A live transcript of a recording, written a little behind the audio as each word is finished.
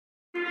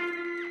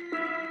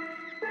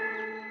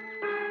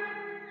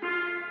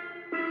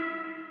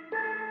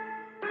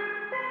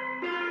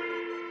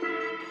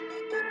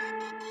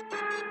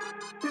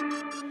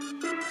Hello.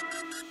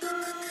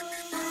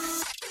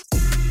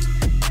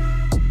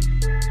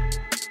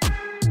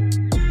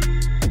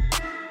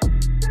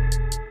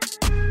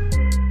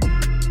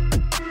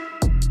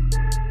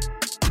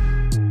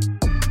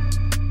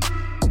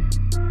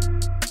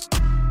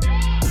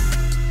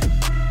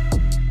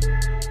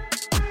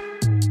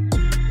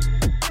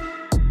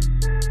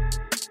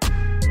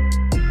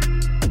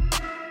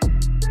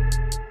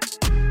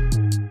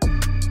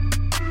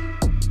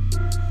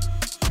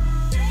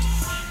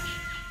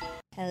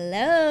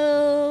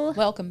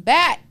 Welcome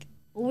back.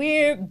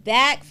 We're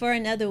back for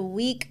another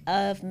week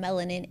of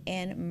Melanin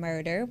and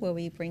Murder, where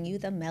we bring you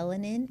the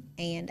melanin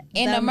and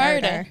the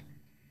murder.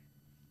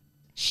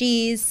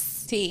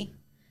 She's T.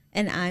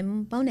 And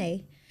I'm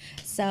Monet.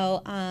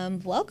 So,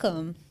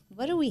 welcome.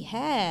 What do we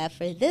have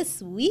for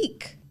this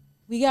week?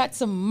 We got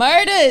some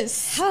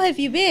murders. How have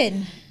you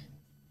been?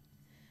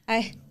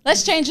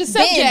 Let's change the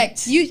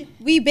subject.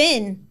 We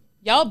been.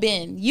 Y'all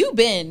been. You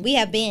been. We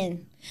have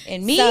been.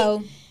 And me,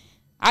 So,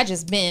 I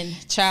just been,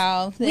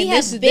 child. we And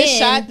have been this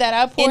shot that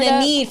I poured in a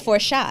up need for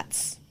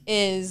shots.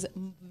 is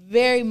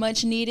very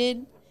much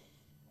needed.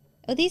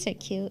 Oh, these are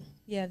cute.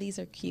 Yeah, these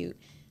are cute.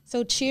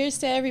 So cheers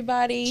to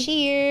everybody.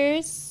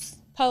 Cheers.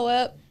 Pull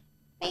up.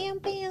 Bam,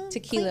 bam.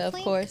 Tequila, Clink, of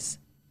clink. course.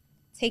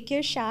 Take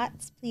your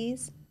shots,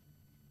 please.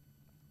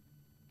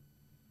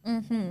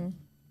 Mm-hmm.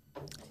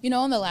 You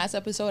know, on the last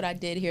episode, I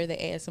did hear the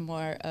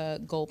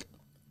ASMR gulp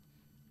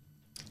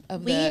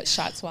of the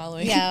shot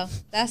swallowing. Yeah,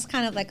 that's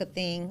kind of like a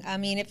thing. I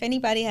mean, if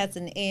anybody has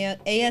an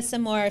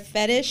ASMR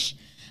fetish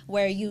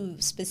where you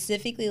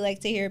specifically like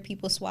to hear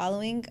people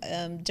swallowing,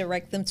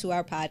 direct them to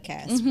our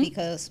podcast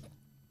because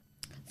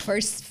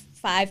first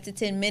 5 to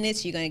 10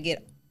 minutes, you're going to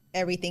get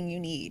everything you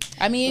need.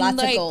 I mean, lots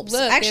like, of gulps.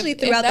 look, Actually, if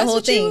throughout the that's whole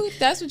what thing. if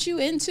that's what you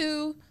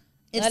into.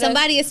 If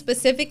somebody is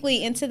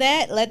specifically into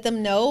that, let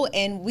them know,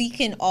 and we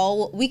can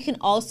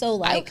also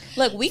like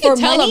we can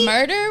tell money, a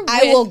murder.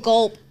 I will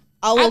gulp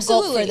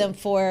Absolutely. for them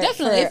for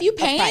definitely. for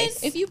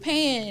If you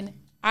paying,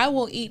 I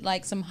will eat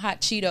like some hot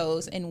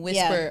Cheetos and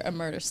whisper a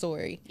murder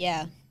story.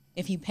 Yeah.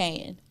 If you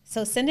paying.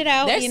 So send it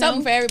out. There's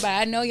something for everybody.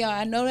 I know y'all.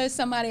 I know there's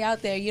somebody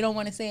out there. You don't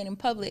want to say it in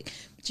public,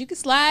 but you can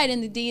slide in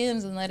the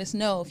DMs and let us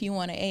know if you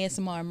want an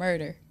ASMR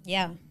murder.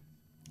 Yeah.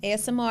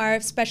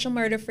 ASMR special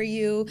murder for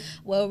you.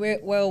 Where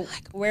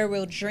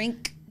we'll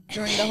drink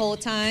during the whole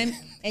time,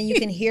 and you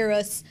can hear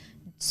us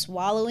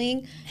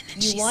swallowing.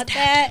 You want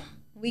that?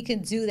 We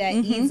can do that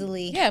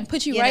easily. Yeah, and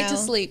put you right to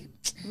sleep.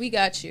 We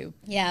got you.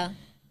 Yeah.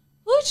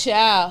 Ooh,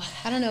 child.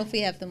 I don't know if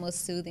we have the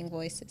most soothing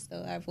voices,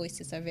 though. Our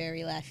voices are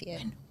very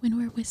laughy. When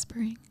we're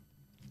whispering.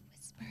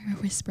 We're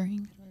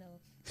whispering. I don't know.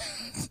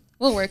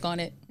 We'll work on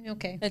it.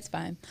 Okay. That's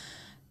fine.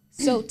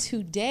 So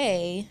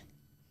today,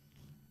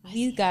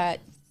 we got,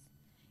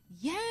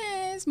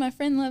 yes, my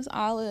friend loves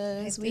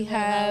olives. We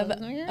have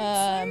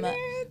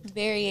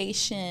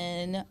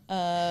variation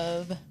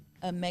of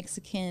a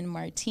Mexican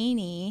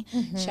martini.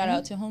 Shout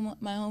out to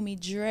my homie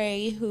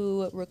Dre,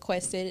 who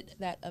requested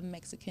that a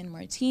Mexican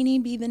martini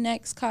be the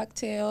next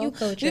cocktail. You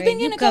go, Dre. We've been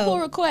getting a couple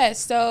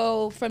requests,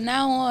 so from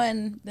now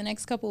on, the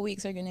next couple of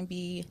weeks are going to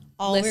be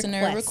all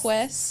listener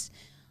requests.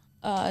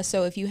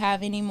 So if you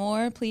have any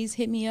more, please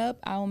hit me up.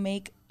 I'll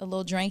make a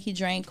little dranky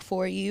drink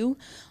for you.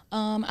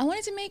 I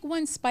wanted to make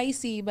one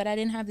spicy, but I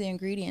didn't have the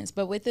ingredients.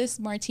 But with this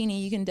martini,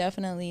 you can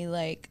definitely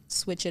like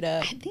switch it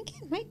up. I think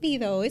it might be,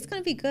 though. It's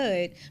going to be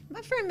good.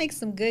 My friend makes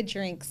some good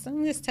drinks.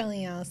 I'm just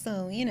telling y'all.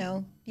 So,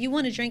 you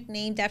want a drink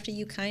named after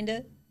you, kind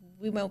of.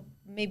 We won't,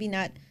 maybe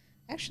not.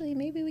 Actually,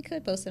 maybe we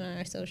could post it on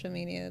our social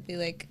media. It'd be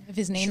like, if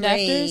it's named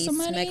after Dre's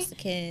somebody?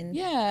 Mexican.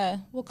 Yeah.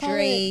 We'll call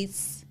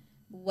Dre's,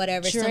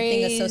 whatever, Dre's.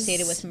 something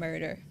associated with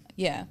murder.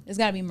 Yeah, it's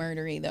got to be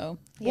murdery, though.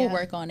 Yeah. We'll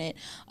work on it.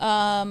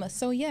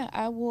 So, yeah,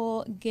 I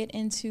will get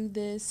into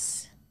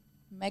this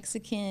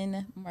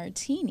Mexican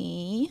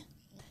martini.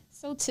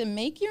 So, to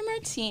make your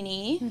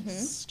martini,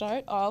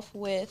 start off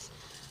with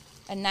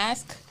a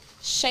nice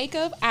shake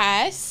of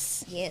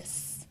ice.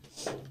 Yes.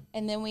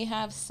 And then we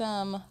have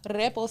some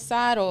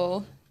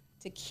reposado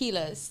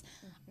tequilas.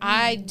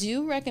 I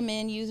do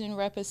recommend using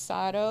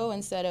reposado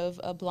instead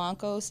of a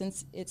blanco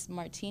since it's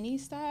martini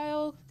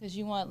style, because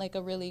you want like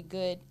a really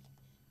good,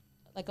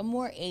 like a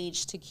more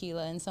aged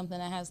tequila and something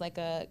that has like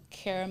a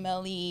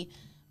caramelly,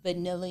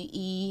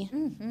 vanilla-y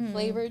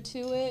flavor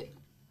to it.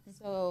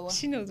 So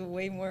She knows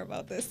way more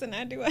about this than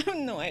I do. I have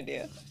no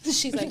idea.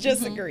 she's like,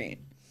 Just agreeing.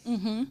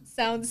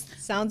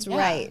 Sounds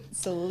right.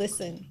 So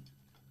listen.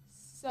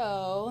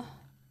 So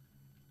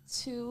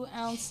 2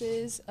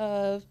 ounces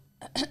of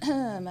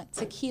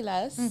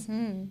tequilas,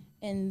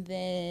 and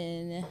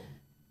then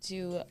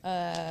do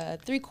a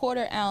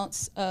 3/4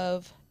 ounce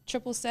of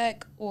triple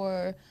sec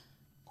or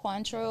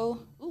Cointreau.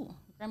 Ooh,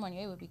 Grand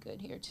Marnier would be good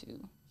here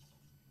too.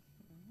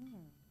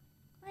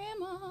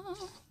 Grandma.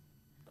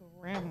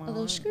 A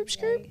little scoop.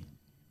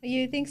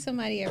 You think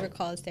somebody ever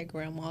calls their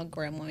grandma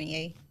Grand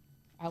Marnier?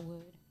 I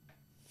would.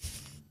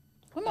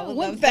 I would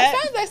love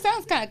that. That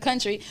sounds kind of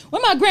country.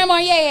 Where my Grand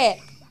Marnier at?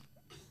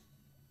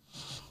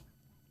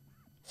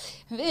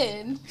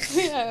 Then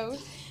we have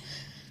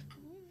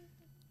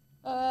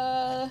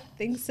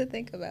Things to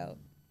think about.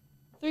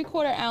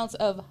 3/4 ounce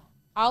of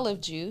olive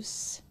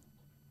juice.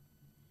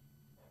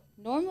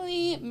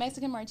 Normally,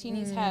 Mexican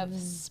martinis have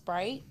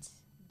Sprite,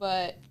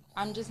 but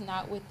I'm just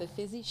not with the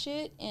fizzy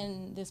shit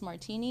in this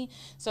martini.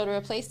 So to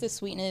replace the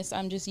sweetness,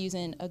 I'm just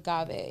using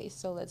agave.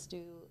 So let's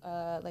do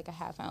like a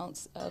 1/2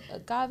 ounce of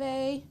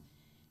agave.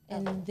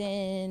 And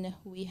then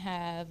we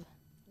have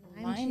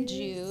lime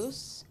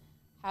juice.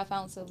 1/2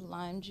 ounce of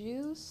lime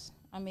juice.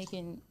 I'm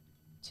making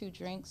 2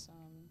 drinks, so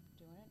I'm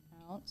doing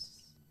an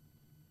ounce.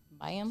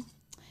 Bam.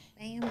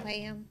 Bam,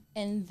 bam.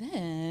 And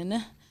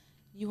then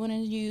you want to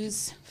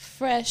use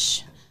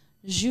fresh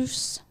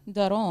jus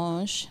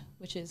d'orange,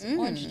 which is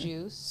orange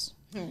juice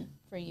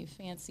for you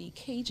fancy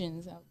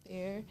Cajuns out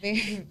there.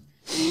 Very,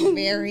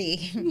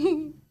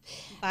 very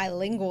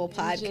bilingual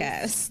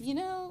podcast.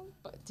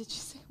 But did you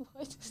say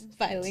what?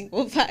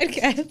 Bilingual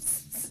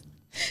podcasts.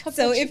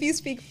 So if you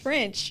speak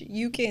French,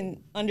 you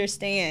can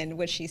understand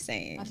what she's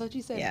saying. I thought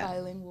you said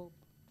bilingual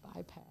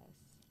bypass.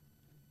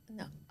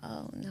 No.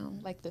 Oh, no.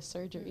 Like the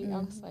surgery. I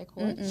was like,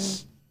 what?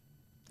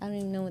 I don't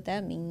even know what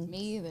that means.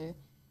 Me either.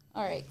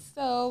 All right,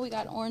 so we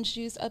got orange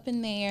juice up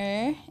in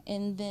there,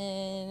 and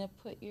then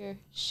put your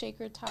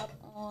shaker top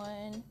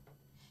on,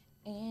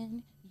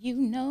 and you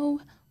know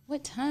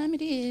what time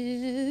it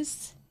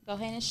is. Go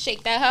ahead and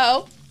shake that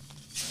hoe.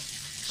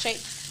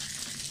 Shake.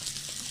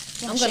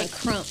 I'm going to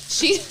crump.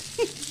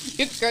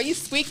 Girl, you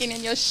squeaking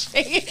in your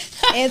shake.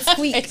 And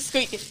squeak. And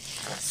squeaking.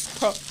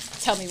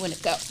 Tell me when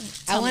to go.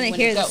 I want to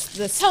hear the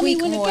squeak Tell me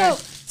when more. to go.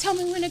 Tell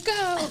me when to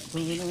go.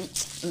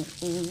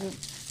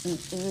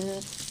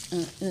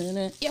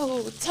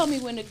 Yo, tell me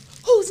when to.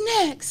 Who's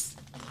next?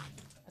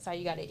 That's how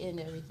you got to end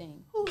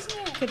everything. Who's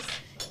next?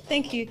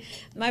 Thank you.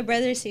 My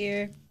brother's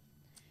here.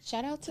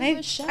 Shout out to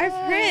Our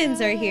friends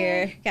are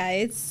here,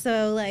 guys.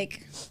 So,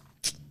 like,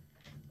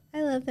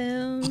 I love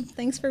them.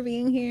 Thanks for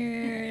being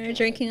here,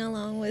 drinking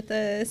along with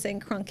us,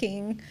 and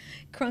crunking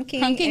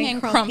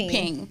and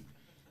crumping.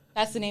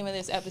 That's the name of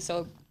this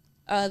episode.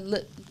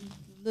 And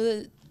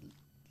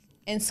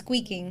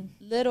squeaking.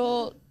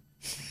 Little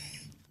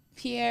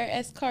Pierre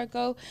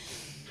Escargot.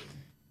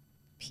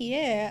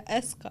 Pierre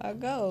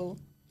Escargot.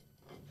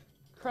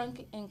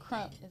 Crunk and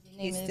Crump is the name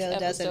He of this still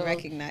episode. doesn't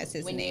recognize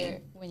his when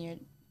name. When you're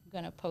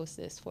going to post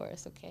this for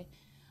us, okay?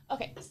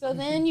 Okay, so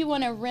then you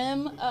want to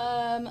rim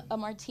a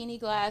martini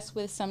glass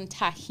with some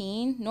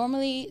tahine.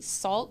 Normally,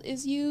 salt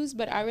is used,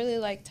 but I really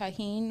like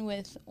tahine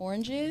with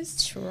oranges.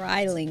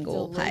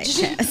 Trilingual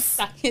podcast.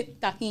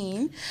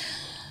 Tahine.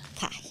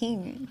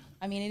 Tahine.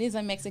 I mean, it is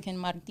a Mexican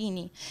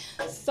martini.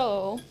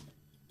 So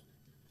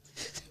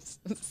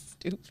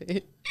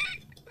stupid.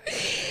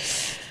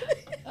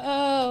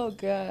 Oh,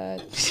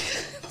 God.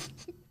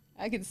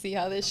 I can see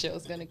how this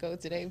show's going to go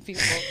today,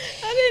 people.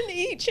 I didn't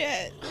eat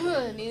yet.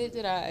 Neither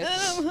did I. And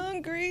I'm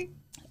hungry.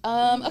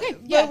 Okay,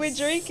 yeah, we're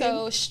drinking.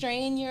 So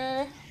strain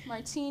your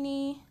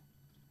martini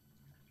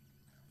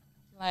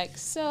like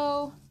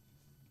so.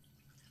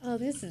 Oh,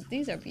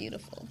 these are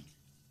beautiful.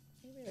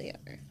 They really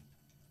are.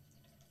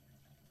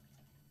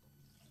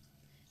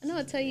 I know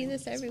I tell you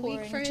this every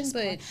week, friend,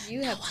 but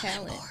you have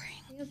talent.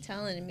 You have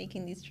talent in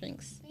making these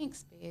drinks.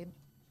 Thanks, babe.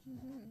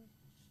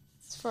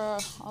 It's for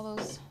all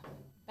those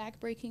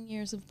back-breaking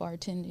years of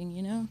bartending,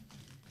 you know?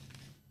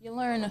 You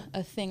learn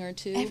a thing or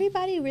two.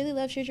 Everybody really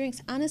loves your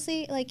drinks.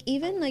 Honestly, like,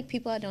 even, like,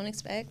 people I don't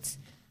expect.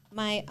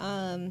 My,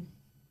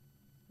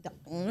 the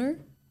owner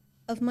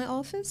of my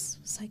office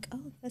was like,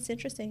 oh, that's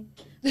interesting.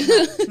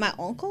 My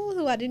uncle,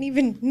 who I didn't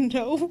even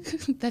know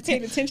That's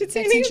paid attention to That's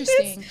any of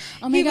interesting. this.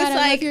 Oh, my He God, was I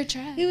like, love your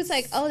trash. He was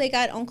like, oh, they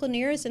got Uncle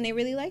Nearest, and they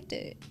really liked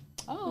it.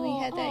 Oh, we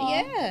had that,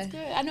 yeah. That's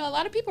good. I know a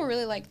lot of people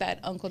really like that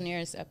Uncle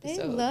Nearest They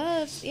episode.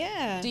 loved,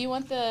 yeah. Do you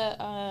want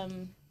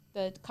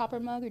the copper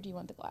mug or do you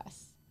want the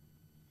glass?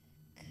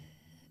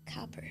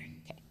 Copper.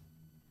 Okay.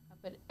 I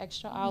put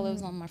extra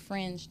olives on my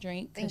friend's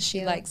drink because she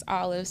you. likes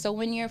olives. So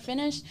when you're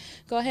finished,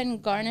 go ahead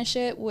and garnish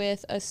it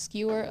with a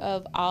skewer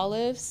of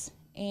olives,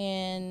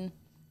 and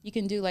you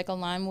can do like a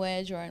lime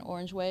wedge or an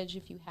orange wedge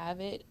if you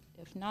have it.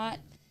 If not,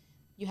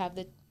 you have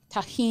the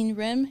tahine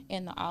rim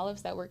and the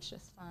olives. That works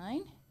just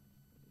fine.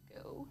 There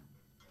you go.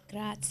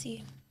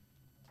 Grazie.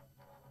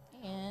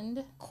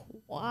 And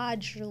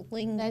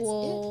Quadrilingual.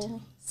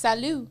 that's it.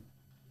 Salud.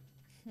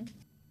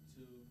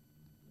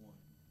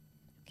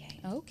 Okay.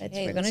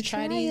 Okay, We're gonna let's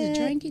try try these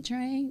it. drinky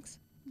drinks.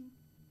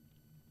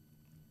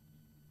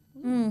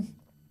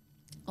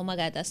 Oh my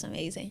God, that's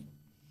amazing.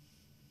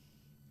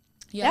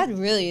 Yeah, That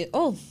really,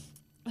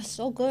 that's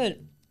so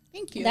good.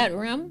 thank you. That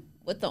rim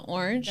with the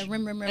orange. The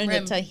rim. And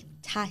rim. the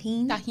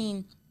tahine.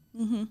 Tahine.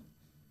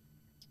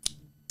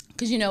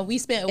 Because, you know, we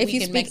spent a If week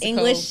you in speak Mexico.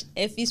 English,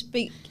 that's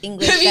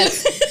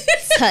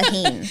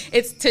tahine.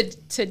 It's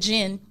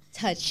tajin.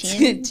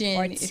 Touching Tajin.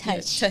 or If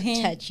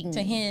touching.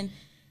 Tahin.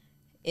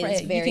 It's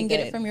Right. very You can good.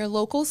 get it from your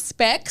local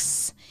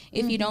Specs.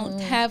 If you don't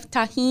have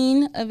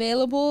tahine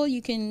available,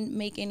 you can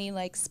make any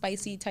like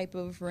spicy type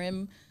of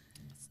rim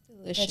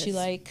Delicious. that you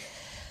like.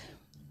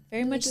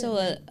 Very much so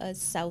a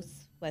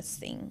Southwest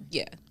thing.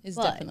 Yeah, it's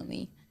But-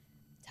 definitely.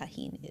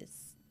 Tahine is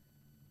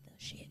the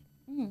shit.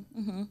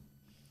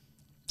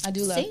 I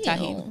do love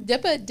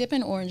tahini. Dip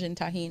in orange in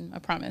tahini. I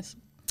promise.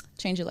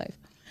 Change your life.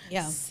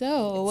 Yeah.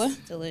 So it's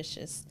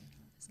delicious.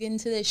 Let's get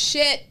into this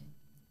shit.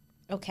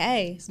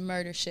 Okay. It's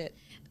murder shit.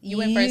 You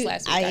went first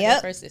last week. I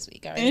went first this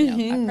week. I already know.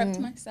 I prepped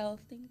myself.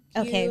 Thank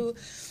you. Okay. All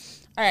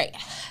right.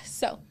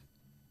 So,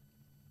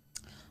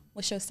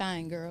 what's your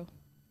sign, girl?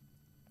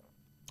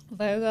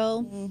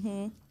 Virgo.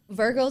 Mm-hmm.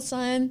 Virgo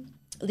sun,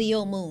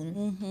 Leo moon.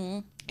 Mm-hmm.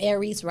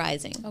 Aries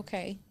rising.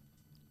 Okay.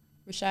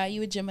 Rashad,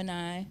 you a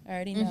Gemini. I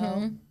already know.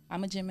 Mm-hmm.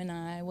 I'm a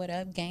Gemini. What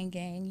up? Gang,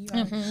 gang.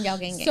 You y'all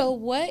gang, gang. So,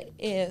 what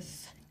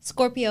if...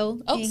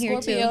 Scorpio. Oh,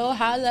 Scorpio.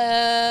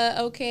 Holla.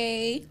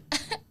 Okay.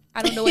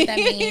 I don't know what that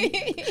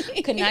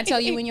means. Could not tell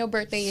you when your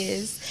birthday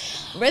is.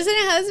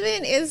 Resident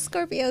husband is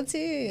Scorpio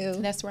too.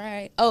 That's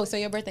right. Oh, so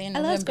your birthday in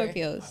November. I love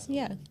Scorpios.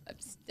 Yeah.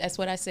 That's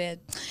what I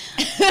said.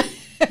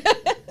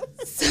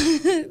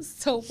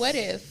 So what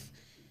if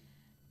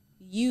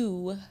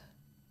you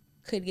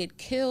could get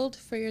killed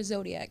for your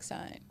zodiac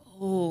sign?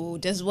 Ooh,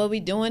 this is what we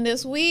doing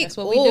this week? That's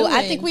what we doing.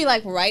 I think we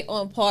like right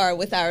on par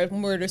with our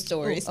murder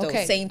stories. Ooh,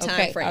 okay. Same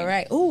time frame. All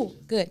right. Ooh,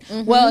 good.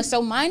 Mm-hmm. Well,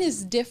 so mine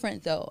is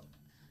different though.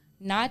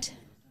 Not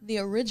the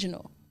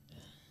original.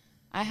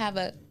 I have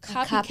a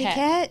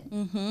copycat.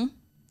 Mm-hmm.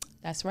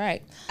 That's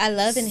right. I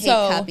love and hate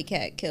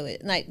copycat killers.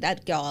 Like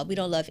that, y'all. We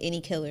don't love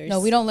any killers. No,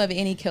 we don't love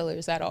any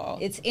killers at all.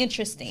 It's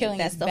interesting. Killing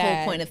That's the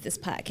bad. Whole point of this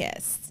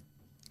podcast.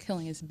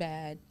 Killing is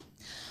bad.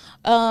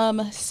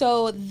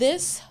 So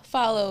this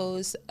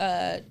follows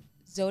a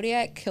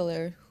Zodiac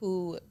killer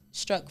who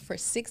struck for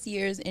 6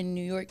 years in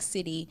New York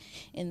City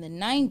in the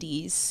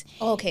 90s.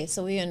 Oh, okay,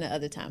 so we're in the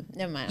other time.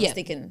 Never mind. I was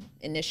thinking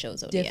initial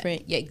Zodiac.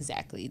 Different. Yeah,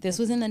 exactly. This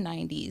was in the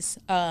 90s.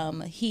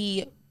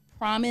 He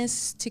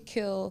promised to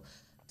kill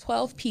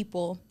 12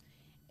 people,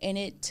 and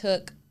it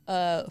took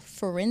a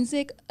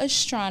forensic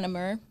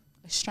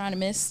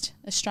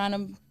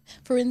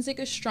forensic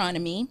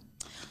astronomy,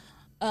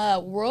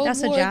 World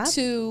War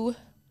II.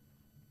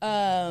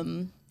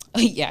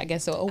 Yeah, I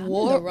guess so. A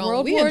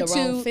World War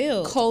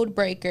II code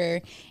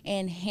breaker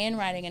and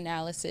handwriting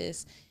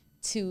analysis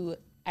to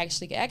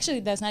actually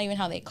that's not even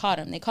how they caught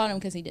him. They caught him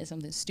because he did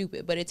something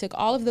stupid, but it took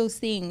all of those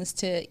things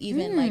to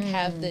even like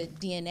have the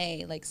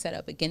DNA like set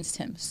up against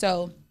him.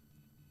 So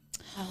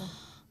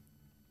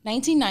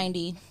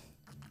 1990,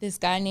 this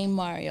guy named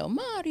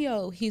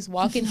Mario, he's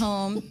walking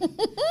home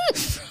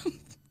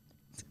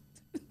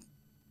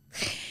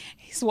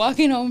He's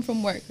walking home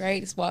from work,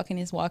 right? He's walking,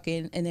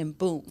 and then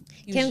boom,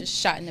 he was just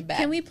shot in the back.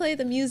 Can we play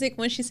the music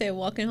when she said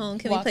walking home?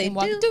 Can we play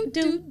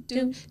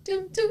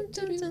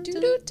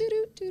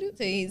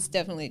So he's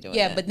definitely doing that.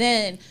 Yeah, but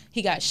then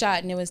he got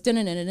shot, and it was you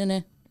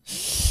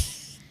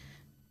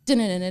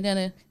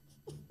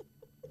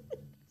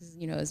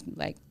know, it's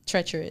like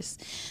treacherous.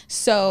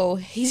 So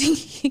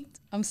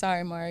I'm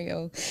sorry,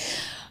 Mario.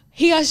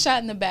 He got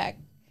shot in the back,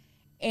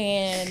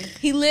 and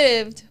he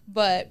lived,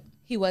 but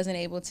he wasn't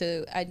able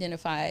to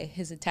identify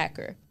his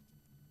attacker.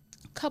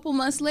 A couple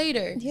months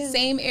later,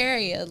 same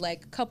area,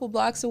 like a couple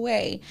blocks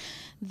away,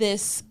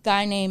 this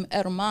guy named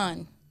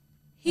Herman,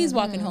 he's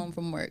walking home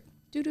from work,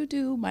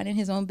 minding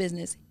his own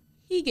business.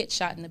 He gets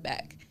shot in the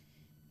back,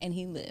 and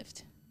he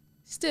lived.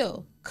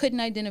 Still couldn't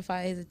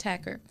identify his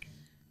attacker.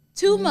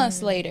 2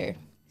 months later,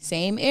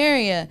 same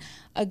area,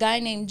 a guy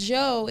named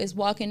Joe is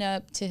walking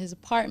up to his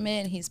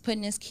apartment. He's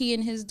putting his key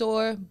in his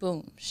door.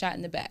 Boom, shot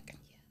in the back.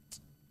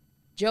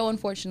 Joe,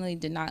 unfortunately,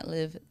 did not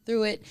live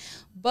through it,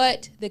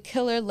 but the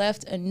killer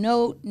left a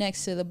note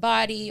next to the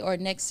body, or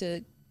next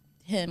to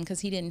him, because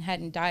he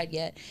hadn't died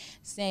yet,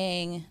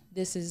 saying,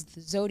 "This is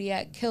the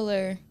Zodiac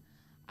killer.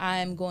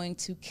 I'm going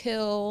to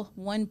kill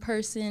one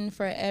person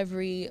for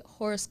every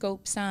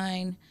horoscope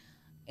sign,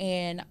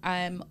 and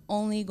I'm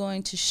only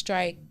going to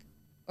strike,"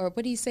 or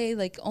what do you say?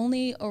 Like,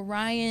 only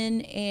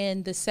Orion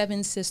and the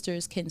Seven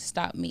Sisters can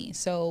stop me.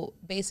 So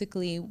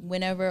basically,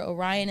 whenever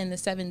Orion and the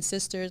Seven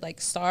Sisters, like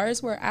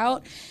stars, were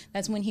out,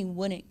 that's when he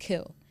wouldn't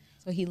kill.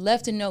 So he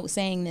left a note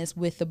saying this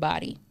with the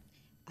body.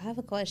 I have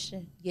a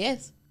question.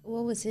 Yes.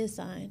 What was his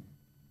sign?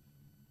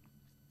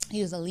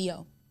 He was a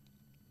Leo.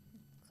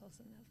 Close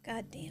enough.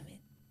 God damn it.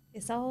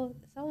 It's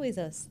always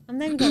us. I'm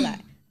not even gonna lie.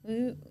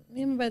 Me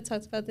and my brother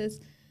talked about this.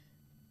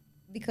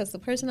 Because the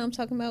person I'm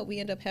talking about, we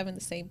end up having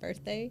the same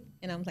birthday.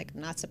 And I'm like,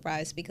 not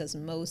surprised, because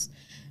most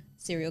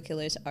serial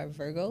killers are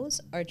Virgos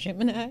or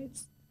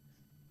Geminis.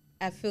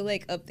 I feel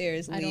like up there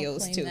is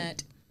Leos too.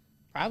 That.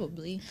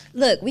 Probably.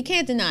 Look, we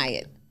can't deny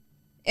it.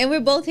 And we're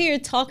both here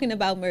talking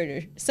about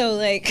murder. So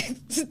like.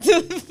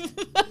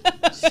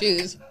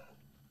 Shoes.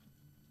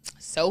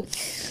 So.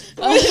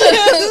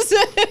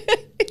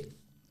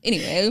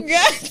 Anyway.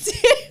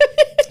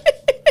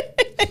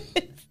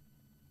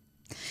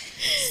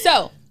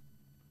 So.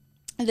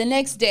 The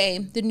next day,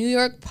 the New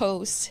York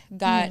Post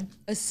got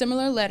a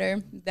similar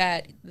letter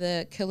that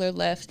the killer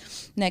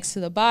left next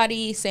to the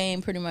body,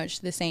 saying pretty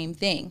much the same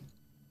thing.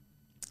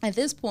 At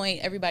this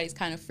point, everybody's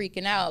kind of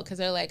freaking out because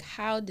they're like,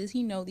 how does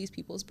he know these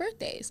people's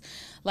birthdays?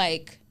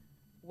 Like,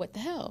 what the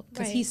hell?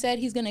 Because he said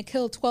he's going to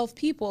kill 12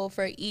 people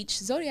for each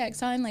zodiac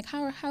sign. Like,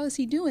 how is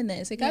he doing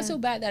this? It got so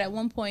bad that at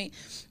one point,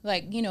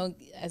 like, you know,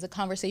 as a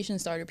conversation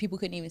starter, people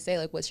couldn't even say,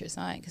 like, what's your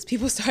sign? Because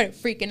people started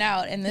freaking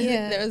out. And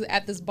then there was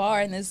at this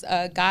bar, and this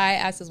guy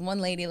asked this one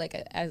lady, like,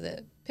 as a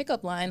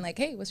pickup line, like,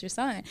 hey, what's your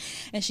sign?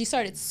 And she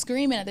started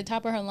screaming at the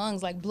top of her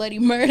lungs, like, bloody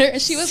murder.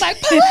 And she was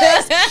like,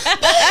 police!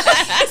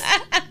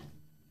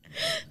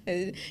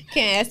 Can't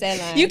ask that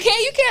line. You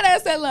can't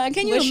ask that line.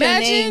 Can you What's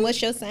imagine? Your name?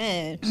 What's your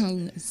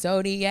sign?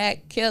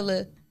 Zodiac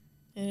killer.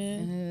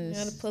 You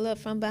gotta pull up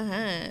from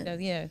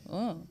behind. Yeah.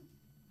 Oh.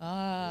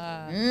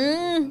 Ah.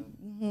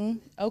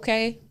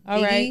 Okay.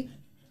 All right.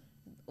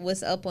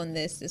 What's up on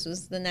this? This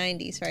was the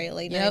 90s, right?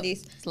 Late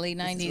 90s? It's late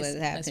 90s. This is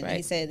what happened. That's right.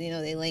 He said, you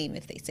know, they lame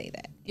if they say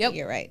that. Yep.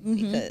 You're right.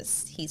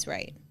 Because he's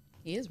right.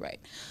 He is right.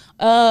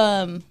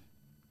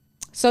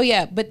 So,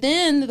 yeah. But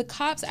then the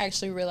cops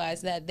actually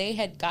realized that they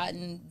had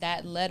gotten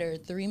that letter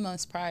 3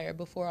 months prior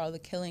before all the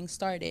killing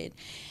started.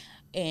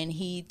 And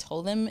he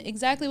told them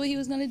exactly what he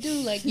was going to do.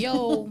 Like,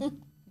 yo,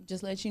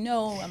 just let you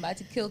know, I'm about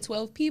to kill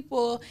 12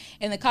 people.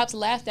 And the cops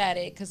laughed at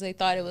it because they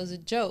thought it was a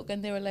joke.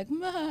 And they were like,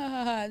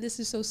 this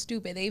is so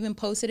stupid. They even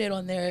posted it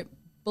on their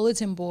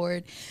bulletin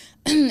board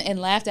and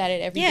laughed at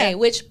it every day.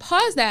 Which,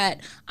 pause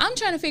that. I'm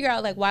trying to figure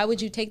out, like, why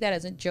would you take that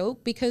as a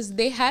joke? Because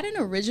they had an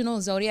original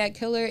Zodiac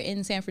killer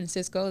in San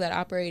Francisco that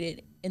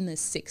operated in the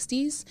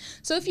 60s.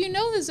 So if you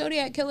know the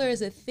Zodiac killer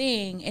is a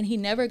thing and he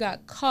never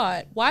got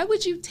caught, why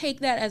would you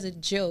take that as a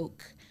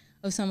joke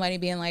of somebody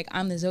being like,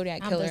 I'm the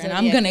Zodiac killer and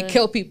I'm going to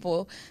kill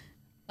people?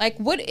 Like,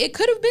 what? It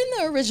could have been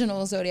the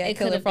original Zodiac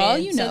killer for all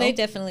you know. So they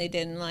definitely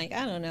didn't, like,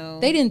 I don't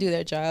know. They didn't do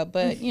their job,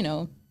 but, you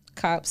know,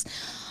 cops.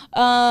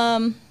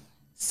 So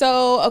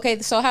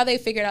how they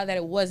figured out that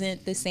it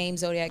wasn't the same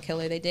Zodiac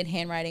killer, they did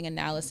handwriting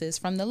analysis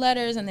from the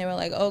letters, and they were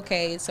like,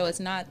 okay, so it's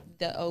not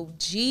the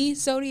OG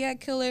Zodiac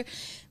killer.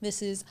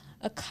 This is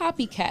a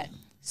copycat.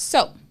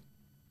 So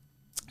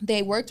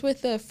they worked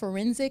with a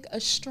forensic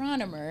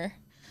astronomer,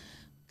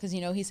 because,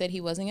 you know, he said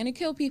he wasn't going to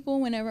kill people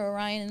whenever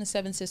Orion and the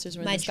Seven Sisters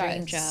were in the sky.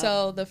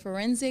 So the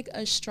forensic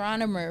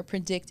astronomer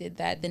predicted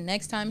that the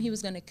next time he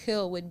was going to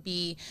kill would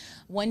be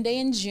one day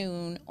in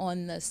June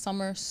on the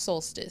summer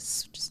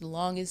solstice, which is the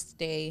longest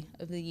day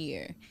of the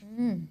year.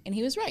 And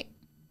he was right.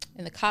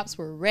 And the cops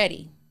were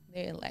ready.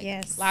 They're like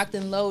locked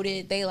and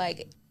loaded. They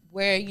like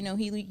where, you know,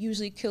 he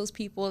usually kills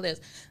people.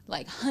 There's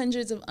like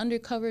hundreds of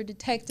undercover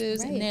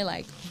detectives and they're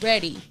like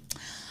ready.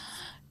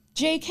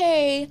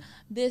 JK,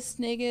 this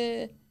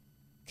nigga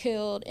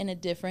killed in a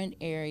different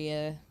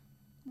area.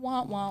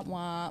 Womp, womp,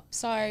 womp.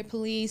 Sorry,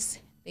 police.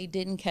 They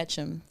didn't catch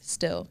him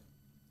still.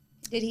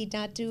 Did he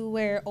not do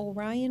where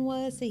Orion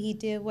was? He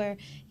did where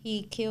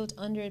he killed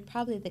under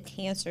probably the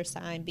Cancer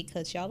sign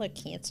because y'all are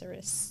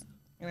cancerous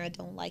and I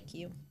don't like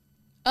you.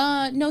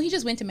 No, he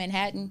just went to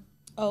Manhattan.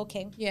 Oh,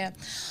 okay. Yeah.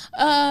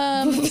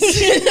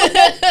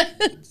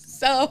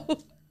 So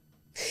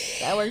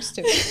that works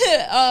too.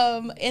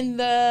 In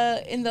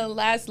the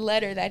last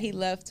letter that he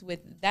left with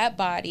that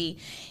body,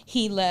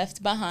 he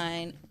left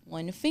behind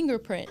one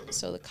fingerprint.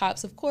 So the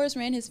cops, of course,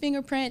 ran his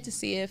fingerprint to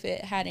see if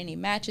it had any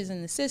matches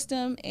in the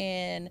system,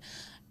 and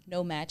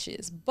no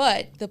matches.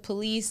 But the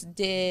police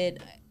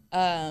did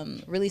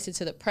release it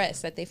to the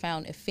press that they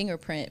found a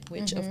fingerprint,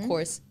 which of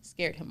course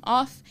scared him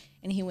off,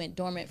 and he went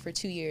dormant for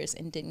 2 years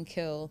and didn't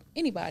kill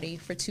anybody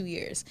for 2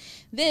 years.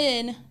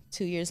 Then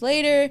 2 years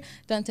later,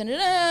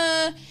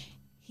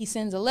 he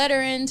sends a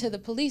letter in to the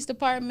police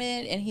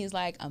department, and he's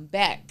like, I'm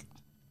back.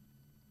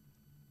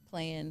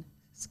 Playing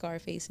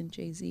Scarface and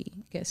Jay-Z.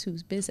 Guess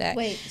who's Bizak?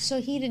 Wait,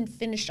 so he didn't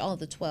finish all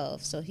the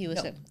 12, so he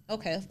was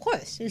okay, of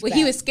course.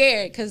 He was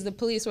scared because the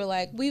police were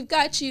like, we've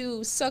got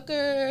you,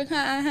 sucker.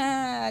 Ha,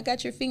 ha, I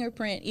got your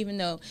fingerprint, even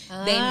though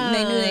they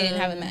knew they didn't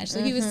have a match.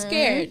 So he was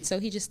scared, so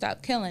he just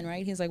stopped killing,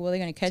 right? He's like, well,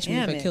 they're going to catch me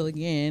if I kill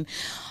again.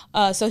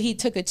 So he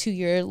took a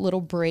 2-year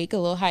little break, a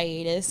little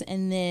hiatus,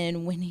 and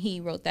then when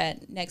he wrote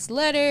that next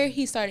letter,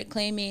 he started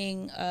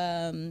claiming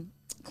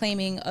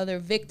other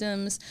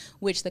victims,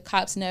 which the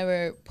cops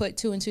never put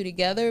 2 and 2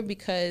 together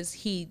because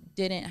he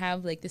didn't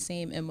have like the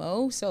same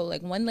MO. So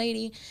like one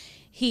lady,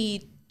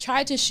 he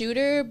tried to shoot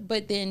her,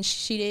 but then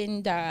she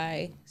didn't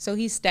die, so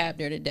he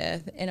stabbed her to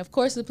death. And of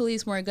course the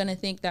police weren't gonna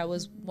think that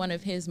was one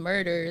of his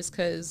murders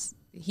because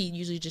he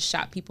usually just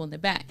shot people in the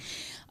back.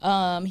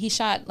 He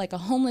shot like a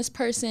homeless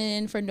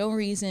person for no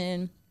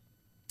reason.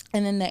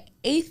 And then the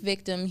 8th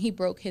victim, he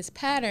broke his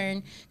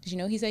pattern because, you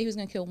know, he said he was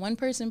going to kill one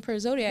person per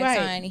zodiac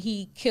sign.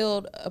 He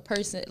killed a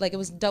person, like it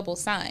was double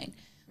sign,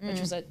 which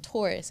was a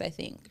Taurus, I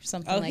think, or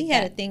something like that. Oh, he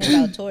had a thing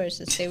about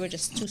Tauruses. They were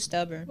just too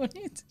stubborn.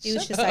 He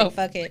was just like,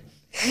 fuck it.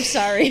 I'm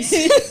sorry.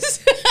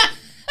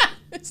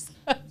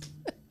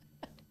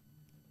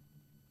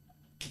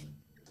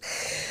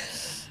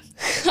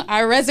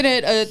 Our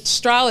resident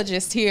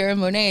astrologist here,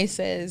 Monet,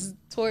 says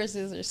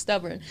Tauruses are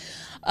stubborn.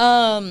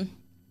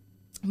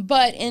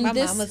 But in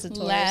this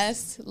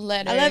last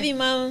letter... I love you,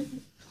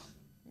 Mom.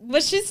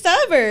 But she's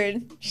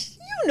stubborn.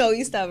 You know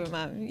you're stubborn,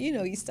 Mom. You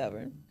know you're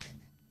stubborn.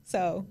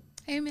 So...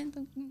 Hey, man,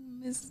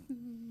 Miss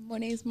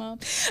Monet's mom.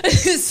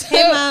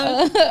 Hey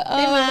mom.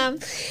 Hey mom.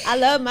 I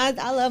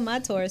love my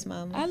Taurus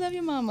mama. I love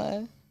your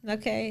mama.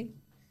 Okay.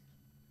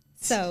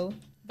 So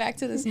back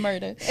to this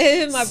murder.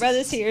 My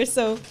brother's here,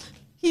 so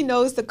he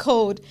knows the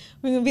code.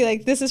 We're gonna be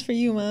like, this is for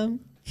you,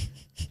 mom.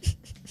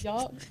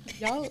 Y'all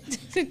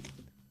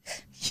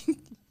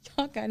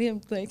got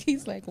him like,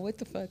 he's like, what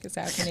the fuck is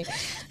happening?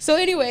 So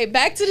anyway,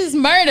 back to this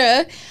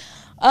murder.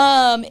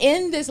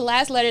 In this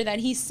last letter that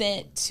he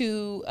sent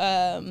to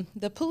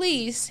the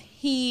police,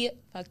 he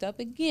fucked up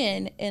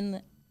again,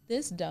 and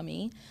this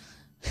dummy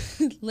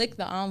licked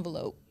the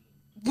envelope.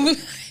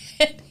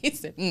 He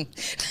said,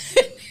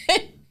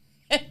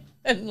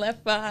 and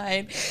left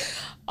behind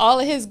all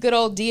of his good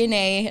old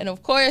DNA. And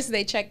of course,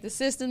 they checked the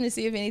system to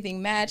see if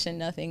anything matched, and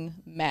nothing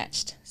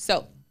matched.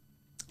 So,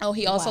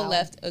 he also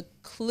left a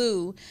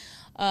clue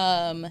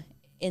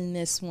in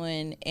this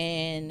one.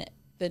 And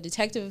the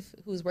detective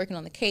who was working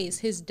on the case,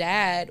 his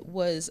dad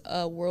was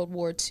a World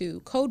War II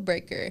code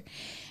breaker,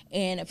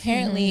 and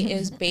apparently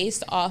is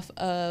based off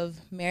of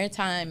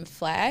maritime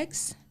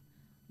flags.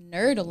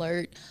 Nerd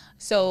alert.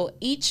 So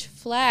each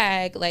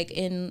flag, like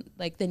in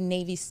like the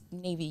Navy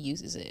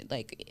uses it,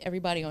 like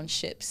everybody on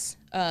ships.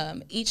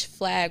 Each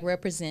flag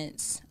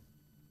represents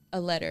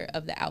a letter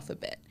of the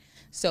alphabet.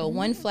 So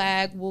one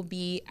flag will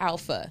be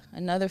Alpha,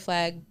 another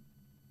flag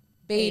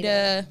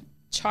Beta,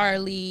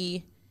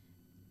 Charlie,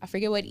 I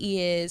forget what E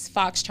is,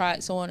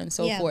 Foxtrot, so on and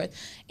so forth.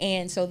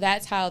 And so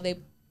that's how they,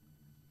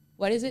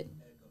 what is it?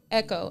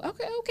 Echo.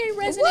 Okay,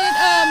 resident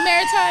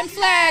maritime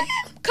flag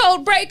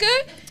code breaker.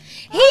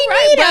 He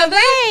need a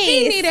raise.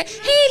 He need a raise.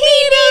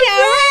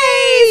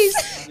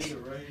 I need a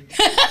raise.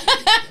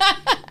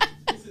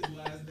 This is his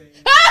last name.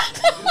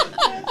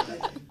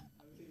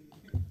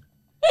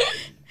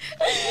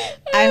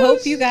 I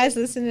hope you guys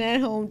listening at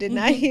home did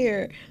not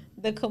hear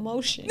the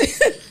commotion.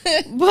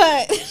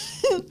 But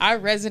our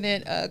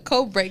resident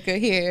code breaker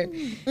here,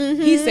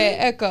 he said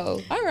Echo.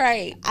 All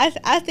right.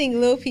 I think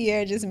Lil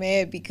Pierre just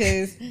mad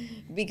because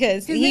he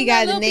got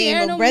got the Lil name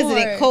Pierre of no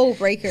resident more. code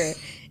breaker.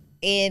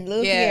 And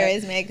Lil Pierre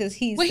is mad because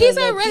he's our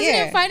Lil resident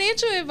Pierre.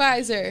 financial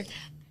advisor.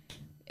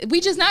 We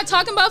just not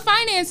talking about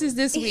finances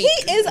this week.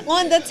 He is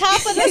on the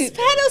top of this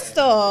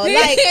pedestal.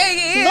 Like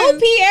He is. Lil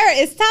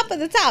Pierre is top of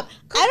the top.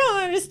 I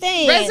don't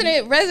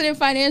understand. Resident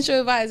financial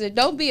advisor.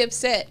 Don't be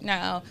upset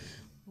now.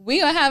 We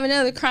gonna have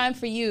another crime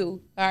for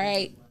you. All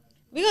right.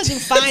 We're gonna do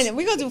finance.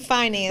 We're gonna do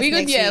finance.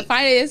 Next week.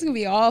 Finance. It's gonna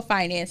be all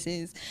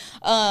finances.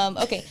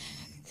 Okay.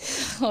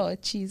 Oh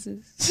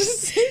Jesus!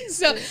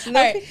 So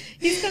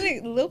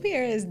Lil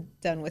Pierre is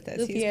done with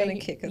us. He's gonna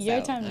kick us your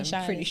out. time to I'm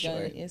shine pretty is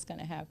sure. it's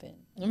gonna happen.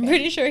 I'm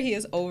pretty sure he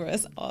is over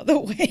us all the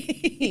way.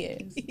 He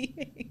is.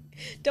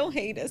 Don't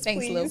hate us,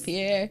 Thanks, please. Lil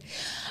Pierre.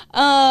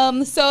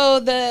 So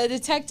the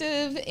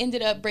detective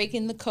ended up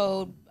breaking the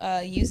code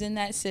using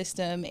that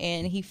system,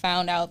 and he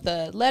found out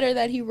the letter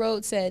that he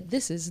wrote said,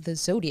 "This is the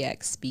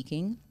Zodiac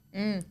speaking.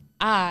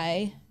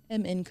 I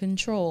am in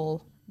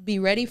control. Be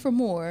ready for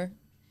more.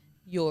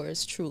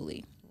 Yours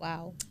truly."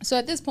 Wow. So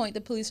at this point,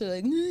 the police are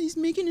like, "No, he's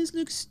making us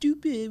look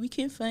stupid. We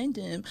can't find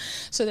him."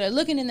 So they're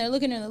looking and they're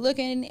looking and they're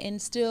looking,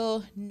 and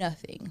still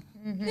nothing.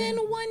 Then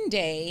one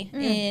day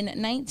in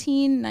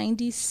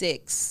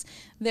 1996,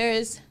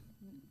 there's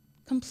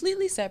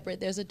completely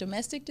separate. There's a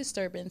domestic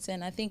disturbance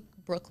in, I think,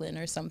 Brooklyn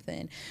or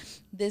something.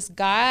 This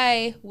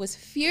guy was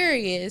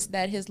furious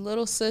that his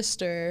little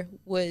sister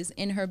was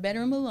in her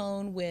bedroom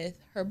alone with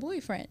her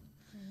boyfriend.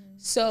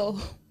 So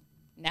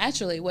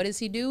naturally, what does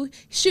he do?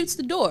 He shoots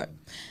the door.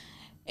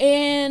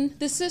 And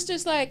the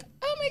sister's like,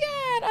 "Oh my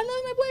God, I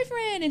love my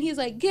boyfriend." And he's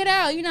like, "Get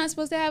out. You're not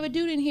supposed to have a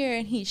dude in here."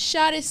 And he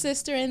shot his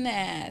sister in the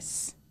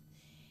ass.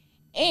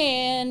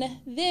 And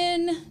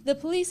then the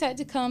police had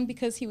to come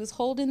because he was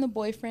holding the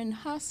boyfriend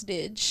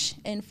hostage.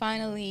 And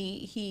finally,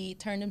 he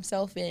turned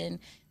himself in,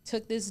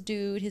 took this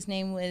dude. His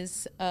name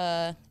was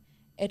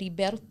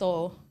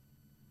Heriberto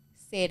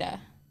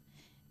Seda.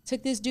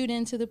 Took this dude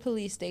into the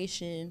police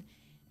station,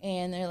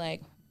 and they're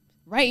like,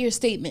 "Write your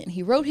statement."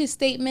 He wrote his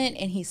statement,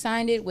 and he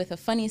signed it with a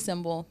funny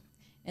symbol.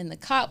 And the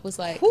cop was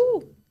like,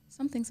 Whew.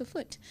 "Something's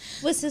afoot."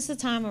 Was this the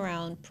time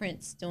around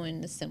Prince doing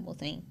the symbol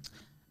thing?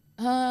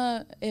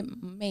 It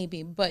may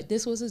be, but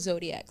this was a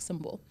zodiac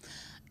symbol.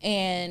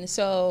 And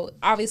so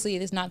obviously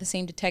it is not the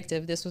same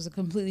detective. This was a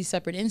completely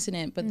separate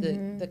incident, but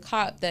the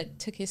cop that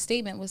took his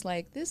statement was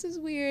like, "This is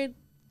weird.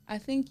 I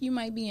think you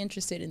might be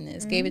interested in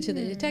this." Gave it to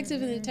the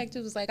detective, and the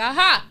detective was like,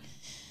 "Aha!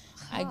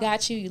 I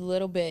got you, you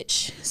little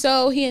bitch."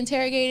 So he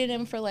interrogated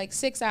him for like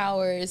 6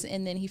 hours,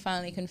 and then he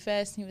finally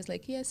confessed. He was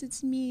like, "Yes,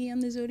 it's me.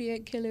 I'm the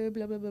Zodiac killer,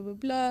 blah, blah, blah, blah,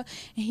 blah."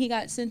 And he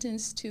got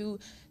sentenced to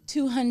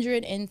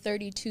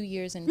 232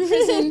 years in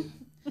prison,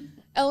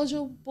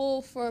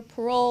 eligible for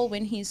parole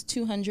when he's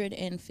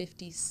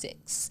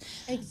 256.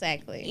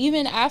 Exactly.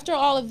 Even after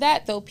all of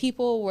that, though,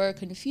 people were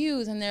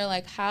confused, and they're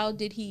like, how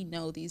did he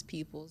know these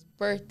people's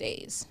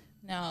birthdays?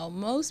 Now,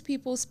 most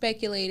people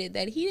speculated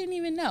that he didn't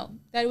even know,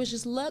 that it was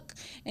just luck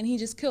and he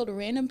just killed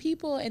random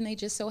people and they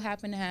just so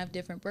happened to have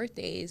different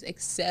birthdays,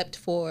 except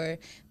for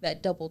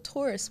that double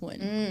Taurus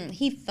one.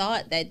 He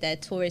thought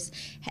that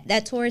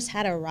Taurus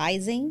had a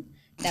rising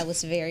that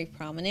was very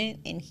prominent,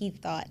 and he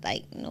thought,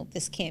 like, no,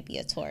 this can't be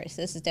a Taurus.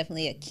 This is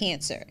definitely a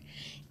Cancer,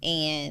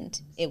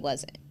 and it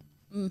wasn't.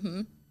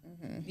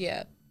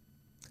 Yeah.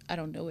 I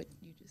don't know what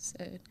you just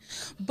said.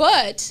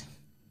 But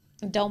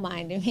Don't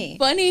mind me.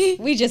 funny,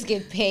 We just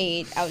get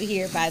paid out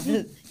here by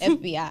the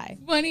FBI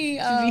funny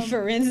to be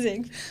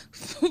forensic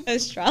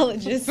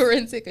astrologists.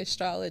 forensic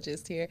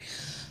astrologist here.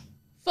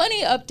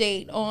 Funny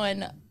update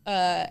on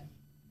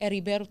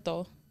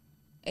Heriberto,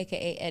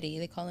 aka Eddie.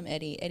 They call him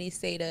Eddie. Eddie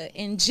Seda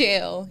in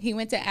jail. He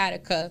went to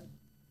Attica.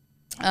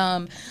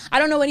 I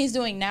don't know what he's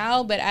doing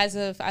now, but I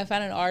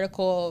found an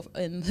article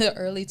in the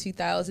early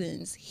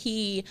 2000s.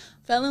 He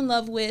fell in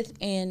love with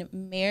and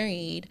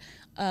married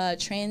a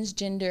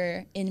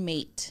transgender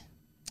inmate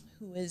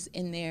who was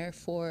in there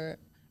for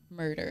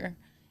murder,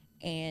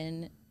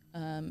 and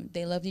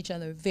they loved each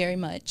other very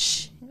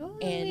much.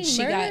 And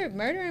she got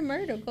murder and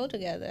murder go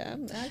together.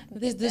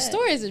 the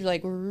story is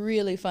like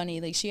really funny.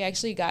 Like, she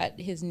actually got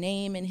his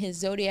name and his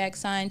zodiac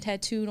sign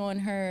tattooed on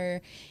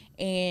her,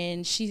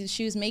 and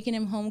she was making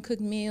him home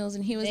cooked meals,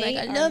 and he was They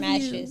like, "I are love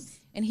you," matches.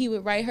 and he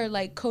would write her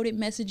like coded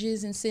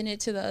messages and send it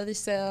to the other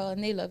cell,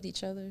 and they loved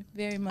each other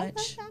very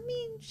much. I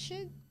mean,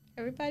 shit.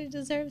 Everybody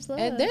deserves love.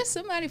 And there's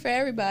somebody for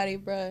everybody,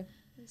 bruh.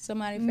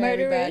 Somebody for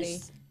everybody.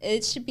 Murderers.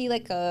 It should be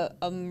like a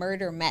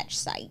murder match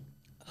site.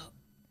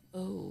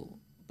 Oh,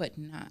 but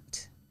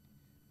not.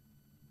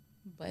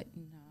 But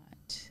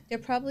not. They're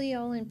probably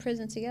all in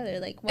prison together.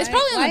 Like, why, It's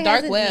probably on why the dark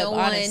hasn't web, no one-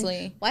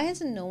 honestly. Why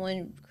hasn't no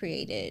one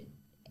created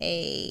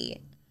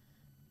a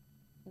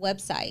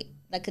website,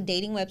 like a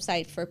dating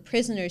website for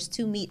prisoners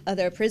to meet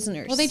other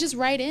prisoners? Well, they just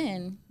write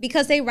in.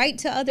 because they write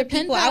to other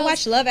pen people. I pals-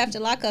 watch Love After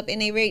Lockup,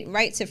 and they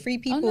write to free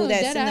people no,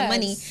 that dead send the ass.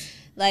 money.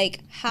 Like,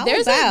 how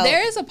There about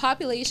is a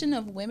population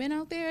of women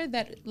out there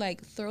that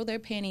like throw their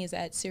panties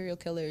at serial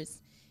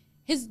killers.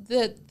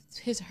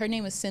 Her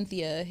name was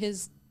Cynthia.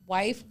 His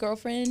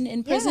girlfriend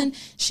in prison,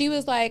 she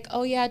was like,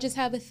 "Oh yeah, I just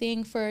have a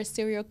thing for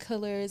serial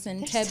killers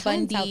and There's Ted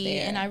tons out Bundy,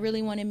 there. and I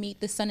really want to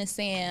meet the son of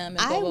Sam." And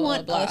blah, I blah,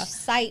 want blah, blah. a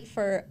site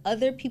for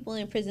other people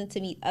in prison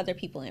to meet other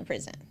people in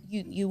prison.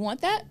 You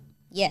want that?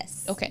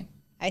 Yes. Okay.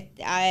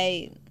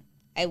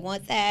 I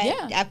want that.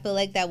 Yeah. I feel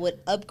like that would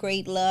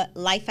upgrade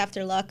Life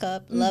After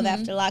Lockup, Love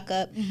After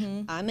Lockup.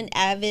 I'm an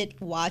avid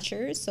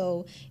watcher,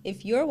 so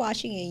if you're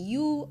watching and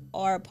you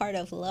are a part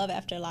of Love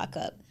After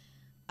Lockup,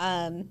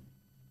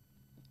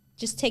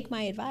 just take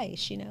my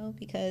advice,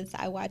 because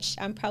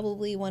I'm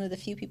probably one of the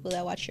few people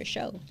that watch your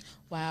show.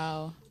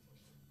 Wow.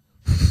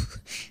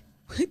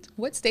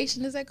 What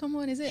station does that come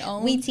on? Is it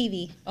on We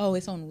TV. Oh,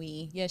 it's on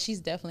We. Yeah,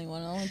 she's definitely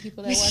one of the only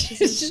people that watches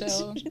this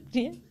show.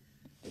 Yeah.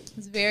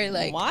 It's very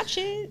like Watch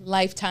it.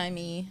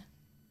 Lifetime-y.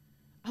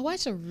 I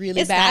watched a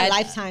really It's bad not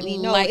Lifetime-y.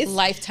 No, like it's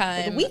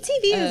Lifetime. We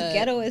TV is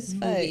ghetto as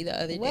fuck. movie the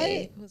other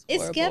day. It was It's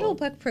horrible. ghetto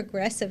but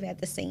progressive at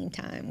the same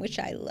time, which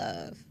I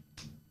love.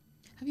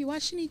 Have you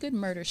watched any good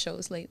murder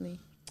shows lately?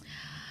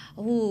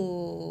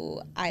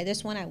 Ooh,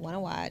 there's one I want to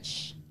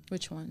watch.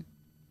 Which one?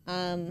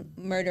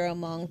 Murder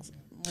Amongst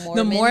Mormons.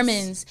 The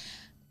Mormons.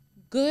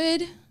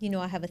 Good,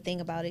 I have a thing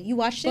about it. You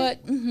watched it?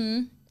 but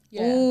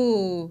yeah.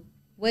 Ooh,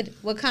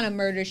 what kind of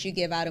murders you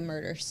give out of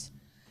murders?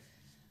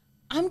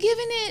 I'm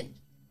giving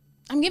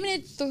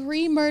it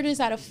 3 murders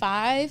out of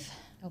 5.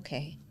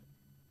 Okay.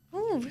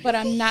 Ooh, But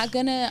I'm not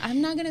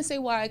gonna say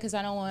why, because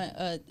I don't want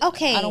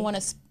Okay. I don't want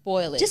to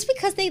spoil it. just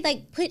because they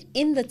put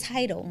in the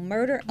title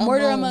 "Murder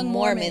Among Among Mormons,"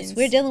 Mormons.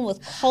 we're dealing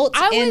with cults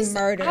and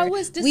murder. I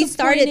was We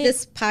started disappointed-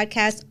 this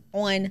podcast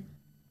on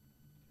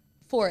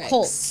 4X.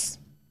 cults.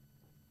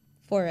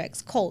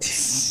 4X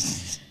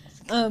cults.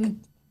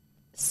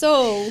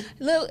 So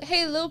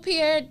Lil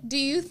Pierre, do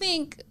you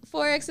think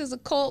 4X is a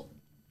cult?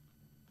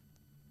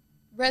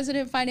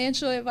 Resident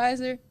financial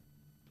advisor.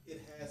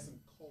 It has some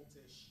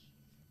cultish.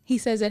 He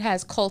says it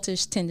has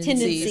cultish tendencies.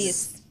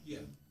 tendencies. Yeah.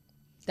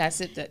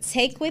 That's it. That's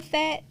Take with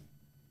that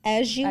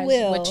as you as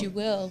will. what you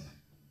will.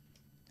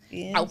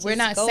 Yeah, we're just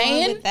not go on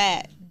saying- with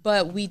that.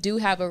 But we do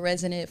have a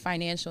resident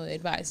financial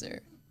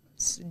advisor.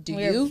 Do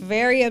We're you?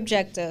 very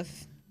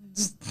objective.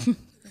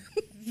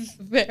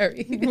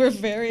 Very. We're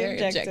very, Very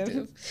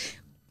objective.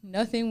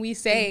 Nothing we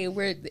say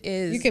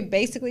is You can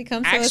basically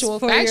come to actual us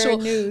for factual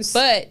your news.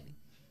 But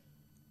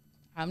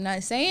I'm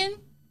not saying,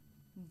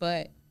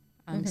 but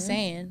I'm Mm-hmm.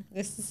 saying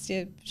This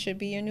should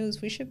be your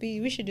news. We should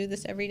do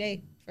this every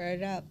day for our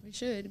job. we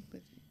should.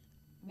 But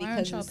why Because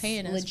aren't y'all it's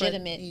paying us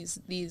legitimate. for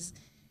these?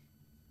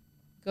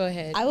 Go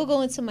ahead. I will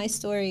go into my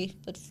story,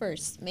 but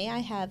first, may I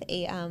have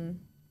a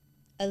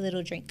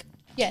little drink?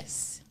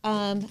 Yes.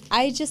 I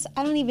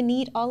don't even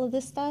need all of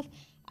this stuff.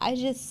 I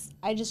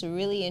just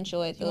really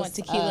enjoyed those. You want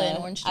tequila and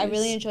orange I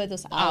really juice? enjoyed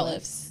those Olives.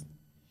 olives.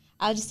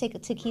 I'll just take a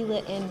tequila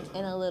and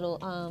a little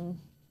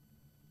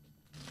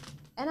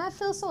and I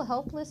feel so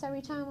helpless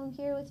every time I'm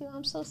here with you.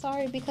 I'm so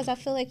sorry because I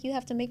feel like you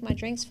have to make my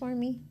drinks for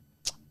me.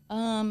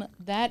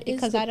 That is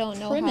Because the I don't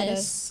know how to-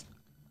 premise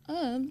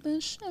of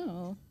the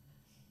show.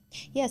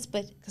 Yes,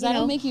 but Because I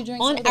don't make you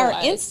drink on soda our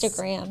ice.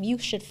 Instagram, you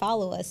should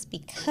follow us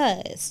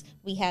because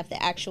we have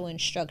the actual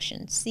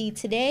instructions. See,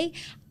 today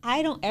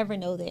I don't ever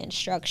know the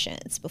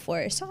instructions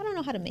before, so I don't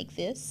know how to make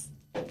this.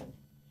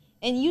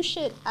 And you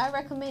should. I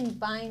recommend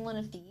buying one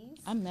of these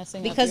I'm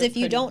messing because up your if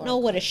you pretty don't know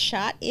what a part.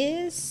 shot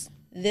is,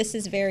 this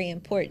is very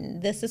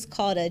important. This is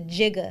called a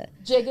jigger.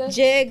 Jigga.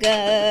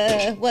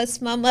 Jigga.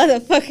 What's my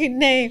motherfucking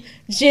name?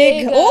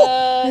 Jigga. Jigga.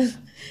 Oh.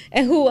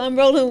 And who I'm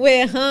rolling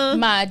with, huh?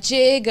 My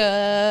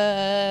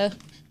Jigga.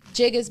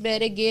 Jiggas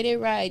better get it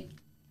right.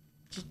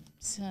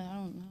 I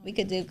don't know. We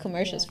could do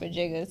commercials for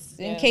Jiggas.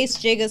 In Yeah. case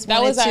Jiggas That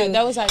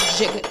wanted was our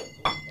Jigga.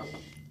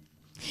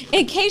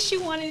 in case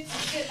you wanted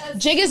to get us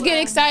Jiggas to,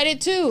 get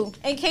excited too.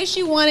 in case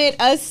you wanted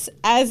us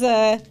as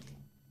a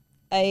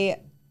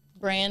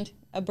Brand.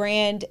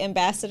 brand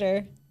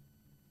ambassador.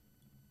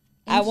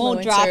 I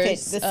won't drop it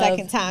Influencers the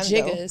second of time though.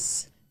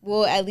 Jiggas.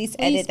 We'll at least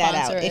Please edit that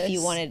out sponsor if you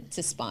us. wanted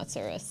to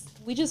sponsor us.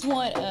 We just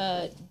want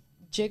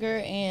Jigger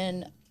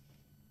and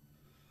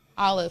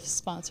Olive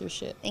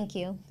sponsorship. Thank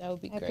you. That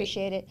would be I great.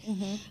 appreciate it.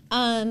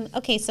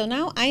 Okay, so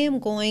now I am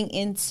going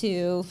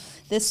into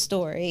this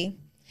story.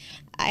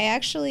 I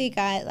actually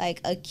got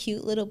like a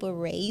cute little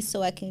beret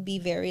so I can be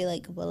very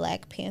like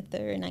Black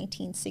Panther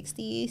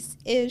 1960s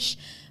ish.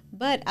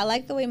 But I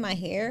like the way my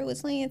hair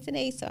was laying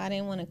today, so I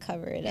didn't want to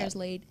cover it Hair's up.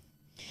 laid.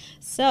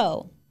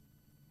 So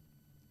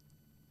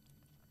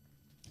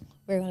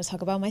we're going to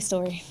talk about my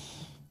story.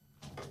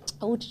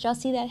 Oh, did y'all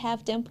see that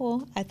half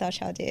dimple? I thought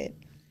y'all did.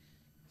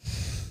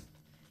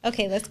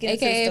 Okay, let's get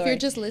into the AKA, story. if you're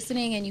just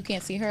listening and you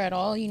can't see her at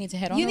all, you need to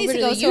head on You need over to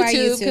to, go to our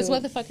YouTube because YouTube.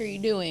 what the fuck are you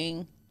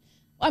doing?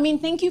 I mean,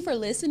 thank you for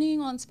listening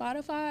on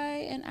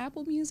Spotify and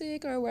Apple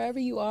Music or wherever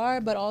you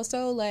are, but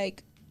also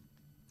like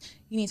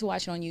you need to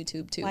watch it on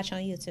YouTube too. Watch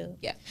on YouTube.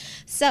 Yeah.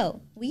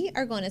 So we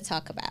are going to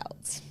talk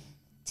about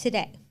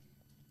today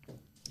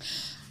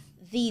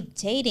the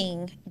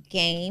dating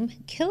game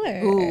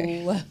killer.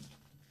 Ooh.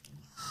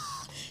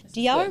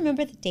 Do y'all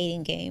remember the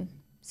dating game?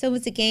 So it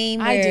was a game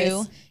I where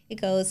do.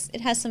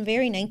 it has some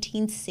very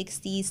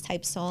 1960s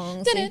type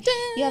songs. And Dun-dun-dun.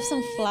 you have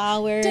some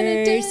flowers,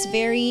 Dun-dun-dun.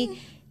 very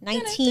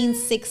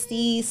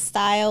 1960s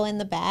style in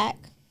the back.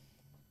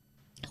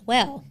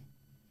 Well,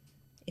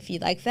 if you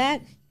like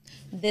that,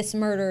 this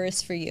murder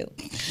is for you.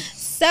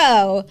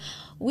 So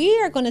we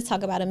are going to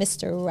talk about a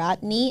Mr.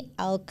 Rodney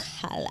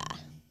Alcala.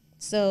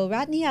 So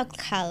Rodney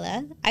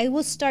Alcala, I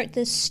will start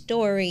this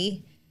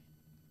story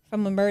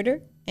from a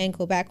murder and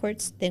go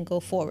backwards, then go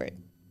forward,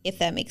 if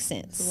that makes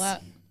sense. A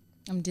lot.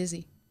 I'm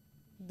dizzy.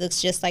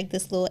 Looks just like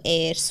this little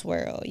edge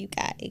swirl you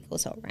got. It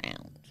goes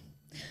around.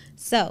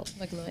 So,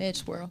 Like a little edge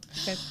swirl.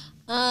 Okay.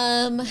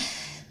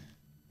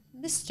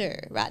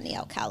 Mr. Rodney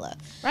Alcala.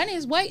 Rodney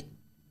is white.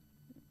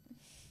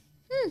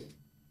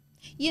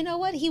 You know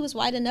what? He was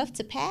white enough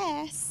to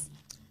pass.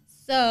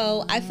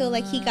 So I feel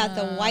like he got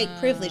the white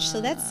privilege.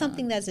 So that's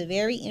something that's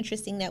very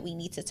interesting that we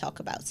need to talk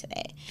about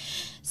today.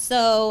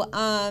 So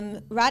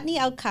Rodney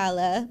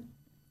Alcala.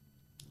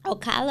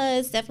 Alcala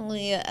is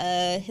definitely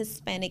a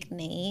Hispanic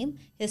name.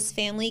 His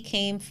family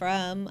came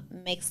from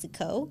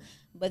Mexico,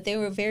 but they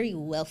were very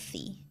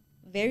wealthy.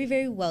 Very,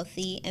 very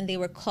wealthy, and they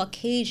were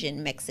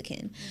Caucasian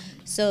Mexican.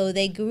 So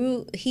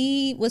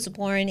he was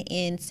born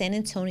in San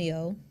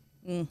Antonio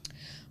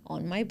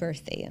on my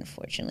birthday,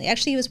 unfortunately.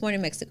 Actually, he was born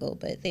in Mexico,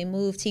 but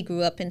he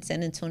grew up in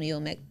San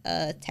Antonio,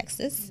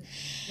 Texas.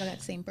 Y'all got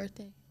the same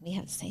birthday. We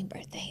have the same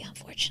birthday,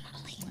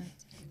 unfortunately.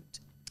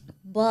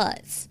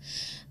 But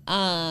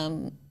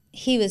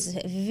he was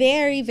a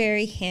very,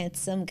 very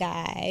handsome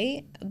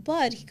guy,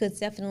 but he could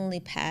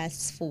definitely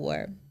pass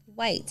for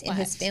white. And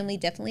his family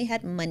definitely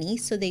had money,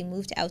 so they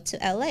moved out to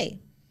LA.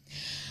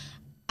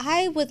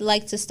 I would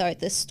like to start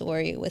this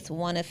story with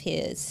one of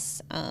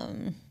his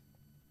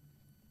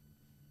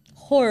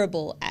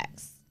horrible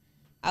acts.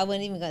 I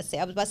wasn't even going to say,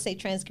 I was about to say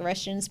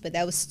transgressions, but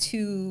that was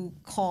too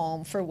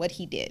calm for what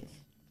he did.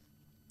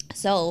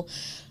 So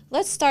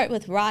let's start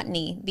with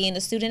Rodney being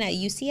a student at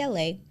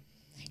UCLA.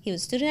 He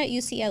was a student at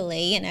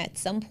UCLA, and at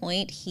some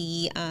point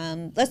he,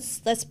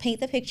 let's paint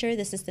the picture.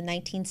 This is the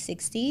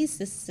 1960s.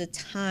 This is a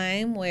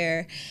time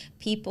where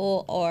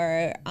people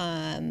are,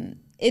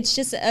 it's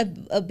just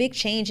a big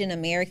change in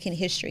American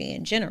history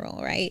in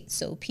general, right?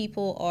 So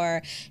people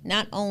are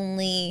not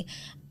only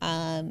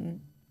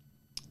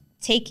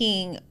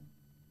taking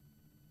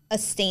a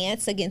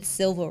stance against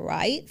civil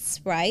rights,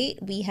 right?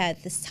 We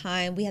had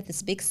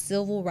this big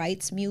civil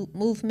rights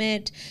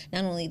movement.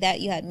 Not only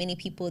that, you had many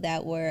people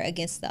that were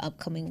against the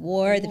upcoming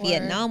war, the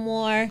Vietnam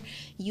War.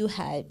 You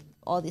had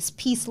all this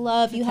peace,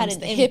 love. You had an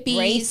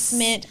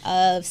embracement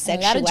of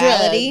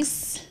sexuality.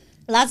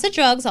 Lots of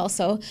drugs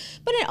also,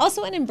 but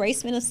also an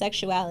embracement of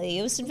sexuality.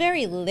 It was a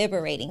very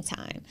liberating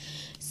time.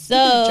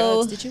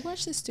 So, did you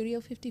watch the Studio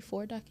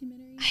 54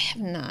 documentary? I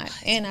have not,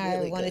 and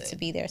I wanted to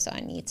be there, so I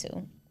need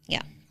to.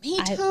 Yeah. Me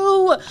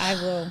too. I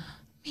will.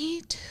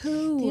 Me Think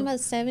too. about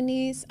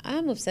 70s.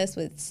 I'm obsessed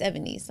with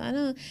 70s.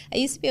 I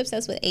used to be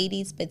obsessed with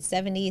 80s, but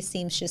 70s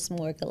seems just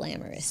more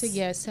glamorous. So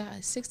yes,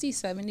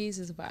 60s, 70s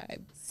is a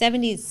vibe.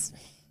 70s,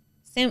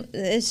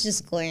 it's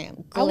just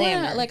glamour.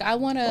 I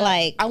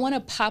want a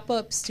pop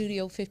up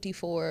Studio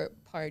 54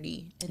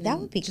 party. And That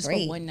would be just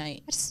great. for one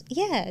night.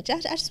 I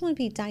just want to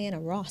be Diana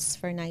Ross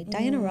for a night.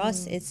 Diana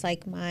Ross is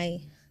like my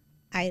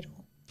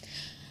idol.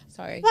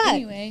 Sorry. But-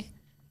 Anyway,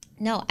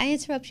 No, I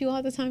interrupt you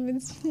all the time.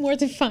 It's more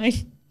than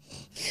fine.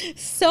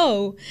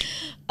 So,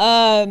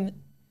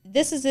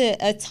 this is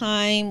a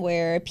time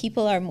where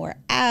people are more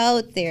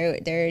out.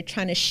 They're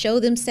trying to show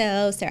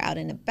themselves. They're out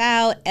and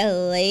about.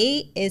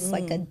 LA is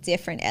like a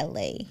different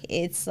LA.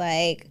 It's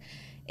like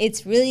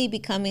it's really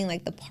becoming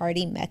like the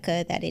party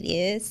mecca that it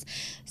is.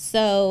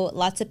 So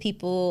lots of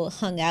people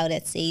hung out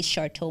at, say,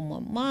 Chateau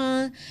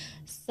Marmont.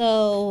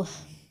 So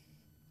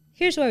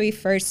here's where we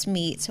first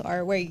meet,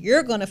 or where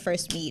you're going to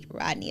first meet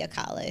Rodney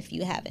Akala if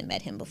you haven't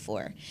met him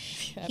before.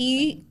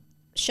 He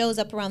shows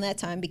up around that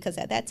time because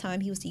at that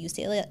time he was a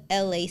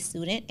UCLA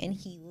student and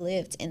he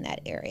lived in that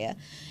area.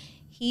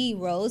 He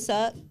rose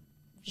up,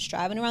 just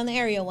driving around the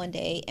area one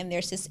day, and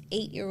there's this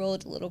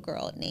 8-year-old little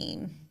girl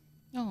named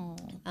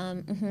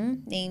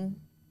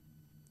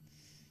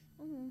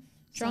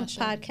Drunk Sasha.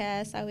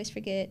 Podcast. I always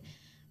forget.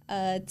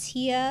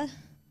 Tia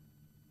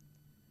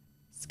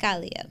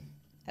Scalia,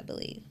 I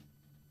believe.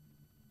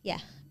 Yeah,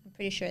 I'm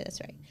pretty sure that's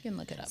right. you can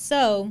look it up.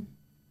 So,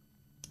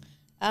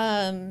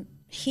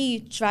 he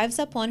drives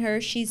up on her.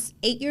 She's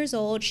 8 years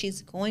old.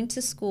 She's going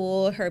to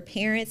school. Her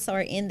parents are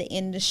in the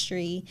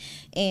industry,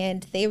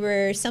 and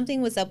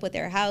something was up with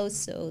their house,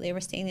 so they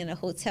were staying in a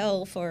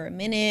hotel for a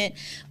minute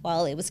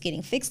while it was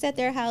getting fixed at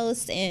their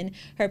house. And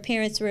her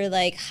parents were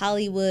like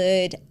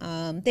Hollywood.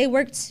 They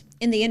worked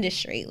in the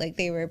industry, like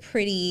they were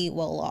pretty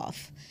well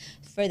off.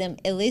 For them,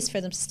 at least for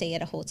them to stay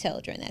at a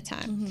hotel during that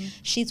time.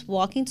 She's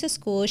walking to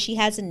school. She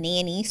has a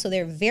nanny, so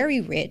they're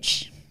very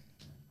rich.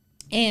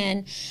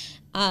 And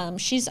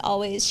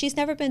she's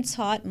never been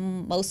taught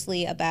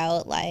mostly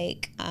about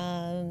like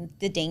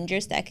the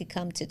dangers that could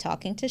come to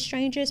talking to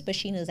strangers, but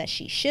she knows that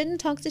she shouldn't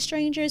talk to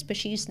strangers, but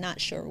she's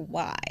not sure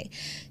why.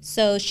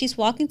 So she's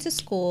walking to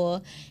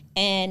school,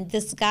 and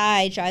this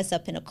guy drives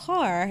up in a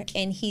car,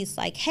 and he's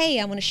like, "Hey,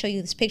 I want to show you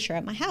this picture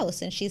at my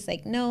house." And she's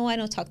like, "No, I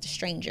don't talk to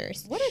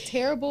strangers." What a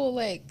terrible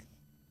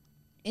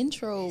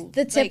intro.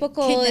 The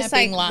typical, it's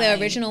like kidnapping line.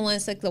 the original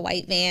one's like the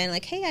white van,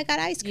 like, "Hey, I got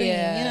ice cream,"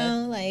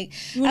 Yeah. like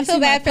You wanna I feel see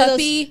my bad for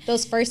puppy?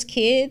 those first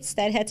kids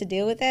that had to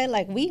deal with that.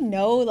 Like, we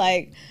know,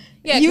 like,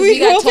 Yeah, 'cause you we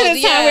grew got up in a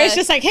told- time where it's yeah.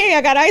 just like, "Hey,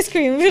 I got ice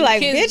cream." We're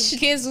like, Kids, "Bitch,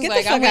 kids was get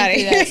like, the I fuck went outta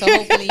through here." that, so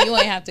hopefully you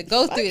ain't have to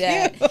go through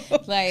that. you.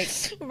 Like,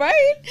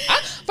 right?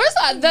 first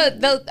of all,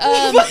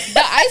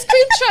 the ice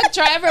cream truck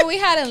driver we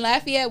had in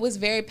Lafayette was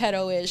very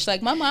pedo-ish.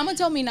 Like, my mama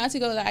told me not to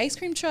go to the ice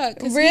cream truck.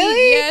 'Cause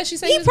Really? she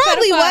said he he was a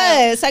probably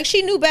pedophile. was. Like,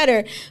 she knew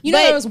better. You know,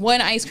 But- there was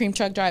one ice cream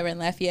truck driver in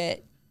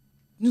Lafayette.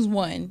 There was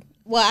one.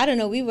 Well, I don't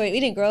know. We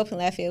didn't grow up in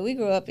Lafayette. We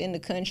grew up in the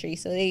country,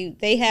 so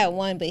they had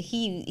one, but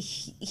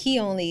he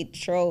only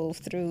drove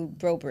through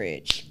Bro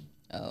Bridge.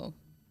 Oh,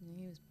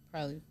 he was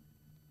probably.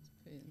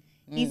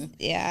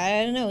 Yeah,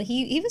 I don't know.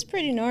 He was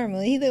pretty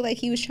normal. He looked like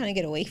he was trying to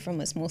get away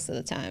from us most of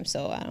the time.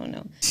 So I don't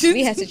know.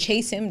 We had to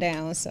chase him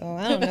down. So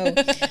I don't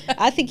know.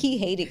 I think he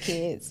hated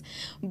kids,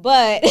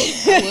 but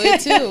I would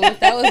too.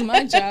 If that was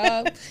my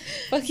job.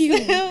 Fuck you,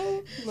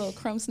 So- little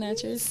crumb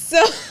snatchers.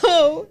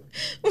 So,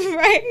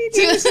 right?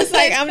 He was just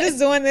like, I'm just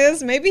doing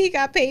this. Maybe he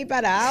got paid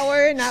by the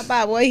hour, not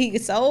by what he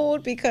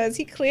sold, because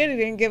he clearly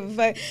didn't give a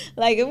fuck.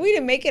 Like, if we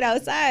didn't make it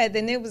outside,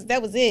 then that was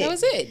it. That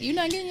was it. You're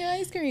not getting your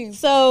ice cream.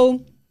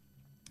 So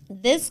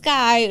this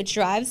guy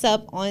drives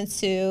up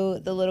onto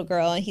the little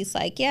girl, and he's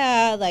like,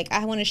 "Yeah, like,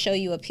 I want to show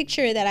you a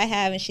picture that I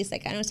have." And she's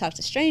like, "I don't talk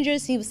to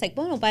strangers." He was like,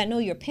 "Well, no, but I know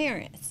your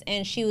parents."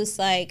 And she was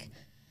like,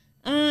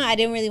 I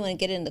didn't really want to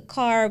get in the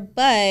car,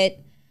 but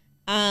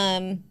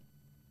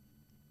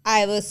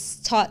I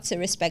was taught to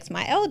respect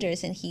my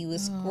elders, and he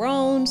was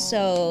grown.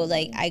 So,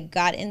 like, I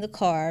got in the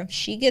car.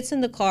 She gets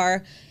in the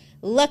car.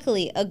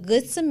 Luckily, a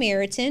good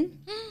Samaritan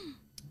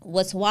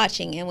was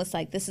watching and was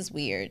like, "This is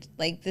weird.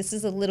 Like, this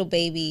is a little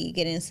baby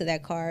getting into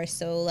that car."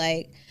 So,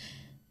 like,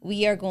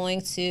 we are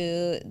going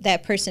to,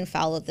 that person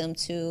followed them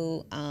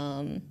to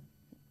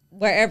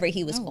wherever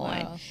he was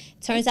going. Wow.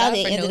 Turns Thank out God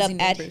they for ended nosy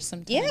up at, neighbors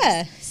sometimes.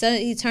 yeah. So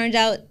he turned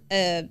up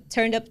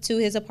to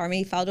his apartment.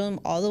 He followed him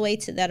all the way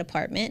to that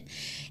apartment.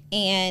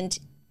 And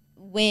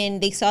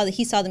when he saw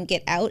them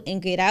get out,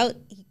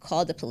 he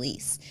called the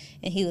police.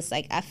 And he was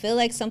like, "I feel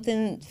like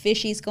something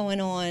fishy's going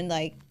on.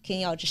 Like, can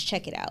y'all just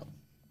check it out?"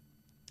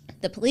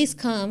 The police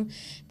come,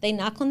 they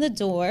knock on the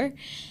door,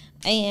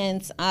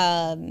 and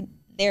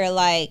they're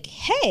like,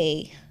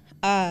 "Hey,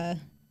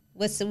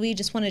 we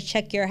just want to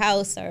check your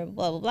house," or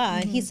blah, blah, blah.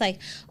 And he's like,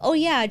 "Oh,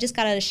 yeah, I just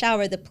got out of the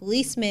shower." The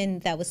policeman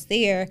that was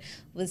there,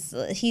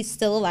 he's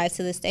still alive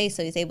to this day,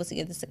 so he's able to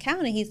give this account.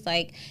 And he's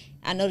like,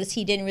 I noticed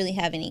he didn't really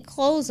have any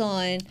clothes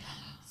on.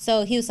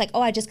 So he was like,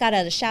 "Oh, I just got out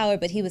of the shower,"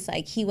 but he was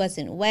like, he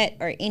wasn't wet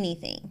or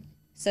anything.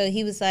 So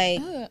he was like,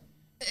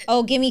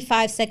 oh, give me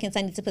 5 seconds.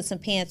 I need to put some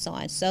pants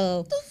on.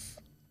 So,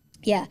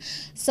 yeah.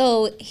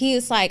 So he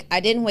was like, I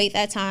didn't wait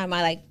that time.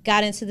 I like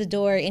got into the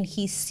door and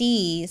he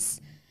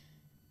sees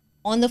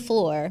on the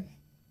floor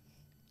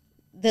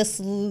this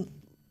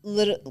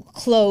little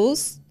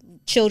clothes,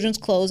 children's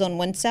clothes on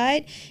one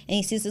side. And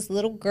he sees this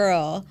little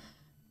girl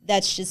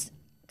that's just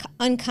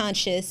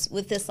unconscious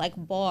with this like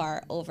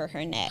bar over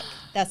her neck.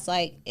 That's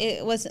like,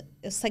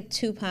 it's like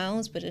 2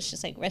 pounds, but it's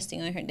just like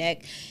resting on her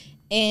neck.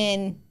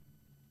 And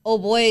oh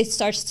boy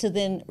starts to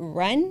then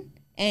run.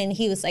 And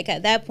he was like,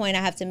 at that point, I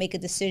have to make a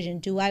decision.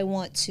 Do I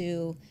want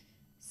to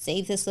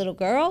save this little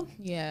girl?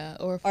 Yeah,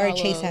 or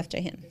chase after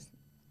him?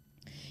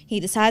 He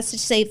decides to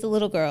save the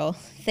little girl,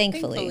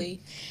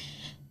 thankfully.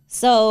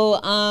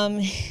 So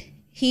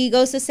he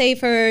goes to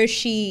save her.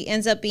 She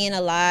ends up being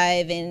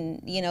alive.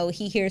 And, you know,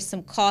 he hears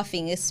some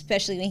coughing,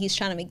 especially when he's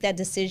trying to make that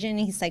decision.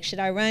 He's like, should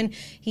I run?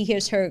 He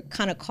hears her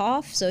kind of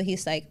cough. So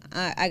he's like,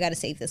 I got to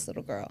save this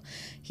little girl.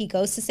 He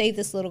goes to save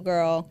this little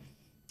girl.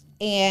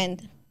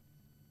 And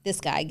this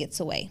guy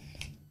gets away.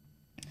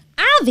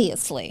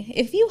 Obviously,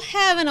 if you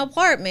have an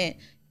apartment,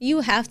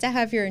 you have to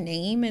have your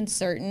name and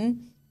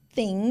certain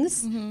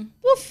things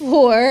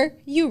before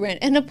you rent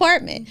an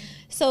apartment.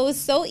 So it's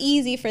so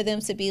easy for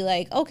them to be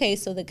like, okay,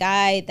 so the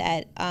guy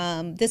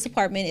that this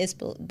apartment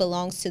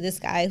belongs to this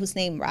guy who's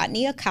named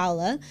Rodney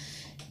Alcala.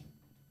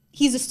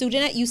 He's a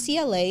student at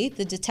UCLA.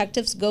 The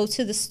detectives go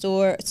to the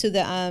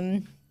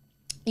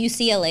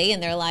UCLA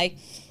and they're like,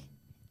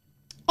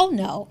 oh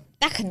no,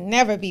 that could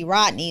never be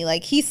Rodney.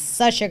 Like, he's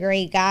such a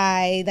great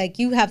guy. Like,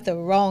 you have the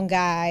wrong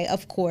guy,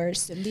 of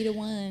course. Them be the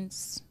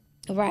ones.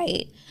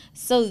 Right.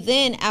 So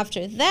then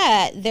after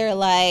that, they're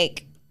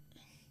like,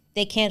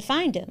 they can't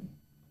find him.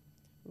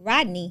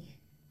 Rodney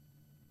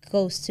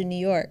goes to New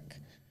York.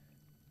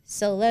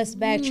 So let's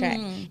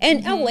backtrack.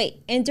 And oh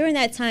wait, and during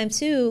that time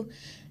too,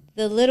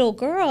 the little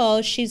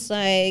girl, she's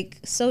like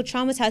so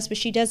traumatized, but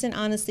she doesn't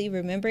honestly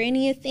remember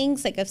any of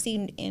things. Like, I've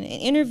seen in an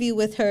interview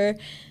with her,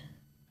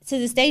 to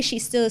this day, she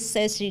still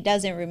says she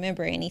doesn't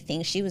remember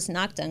anything. She was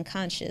knocked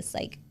unconscious,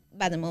 like,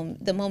 by the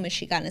moment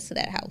she got into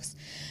that house.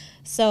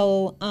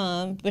 So,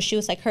 but she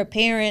was like, her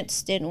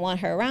parents didn't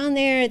want her around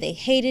there. They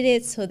hated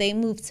it, so they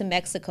moved to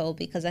Mexico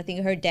because I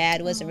think her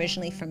dad was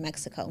originally from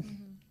Mexico.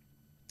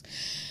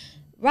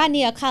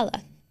 Rodney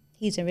Alcala,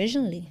 he's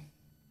originally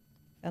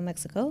from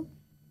Mexico.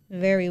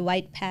 Very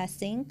white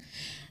passing,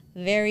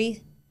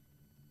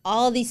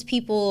 all these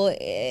people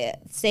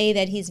say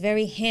that he's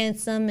very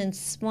handsome and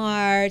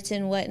smart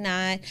and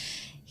whatnot.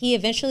 He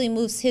eventually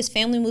his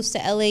family moves to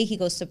LA. He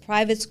goes to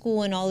private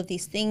school and all of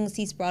these things.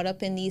 He's brought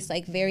up in these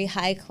like very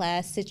high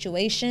class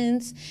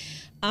situations.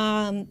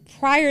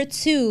 Prior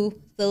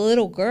to the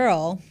little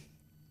girl,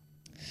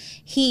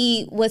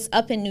 he was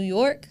up in New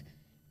York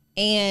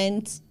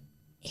and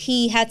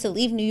he had to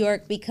leave New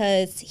York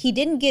because he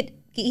didn't get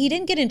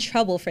in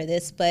trouble for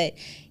this, but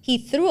he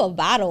threw a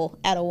bottle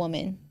at a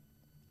woman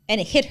and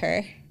it hit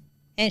her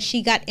and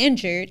she got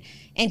injured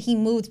and he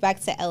moved back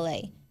to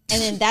LA. And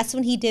then that's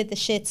when he did the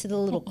shit to the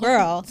little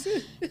girl.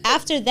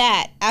 After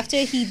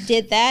he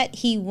did that,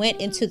 he went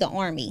into the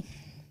army.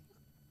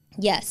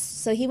 Yes.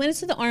 So he went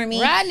into the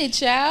army. Rodney,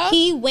 child.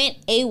 He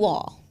went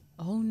AWOL.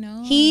 Oh,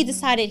 no. He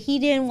decided he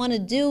didn't want to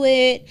do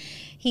it.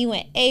 He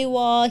went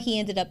AWOL. He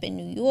ended up in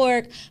New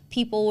York.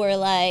 People were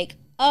like,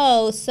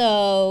 I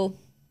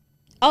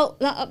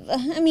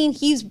mean,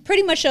 he's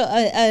pretty much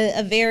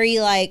a very,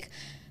 like,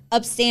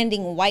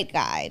 upstanding white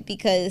guy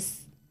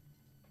because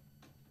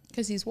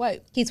he's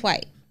white. He's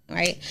white,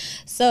 right?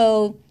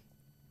 So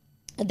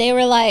they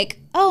were like,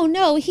 oh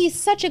no, he's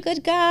such a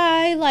good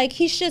guy. Like,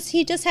 he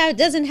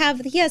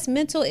has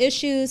mental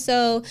issues.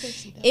 So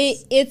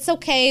it's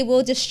okay.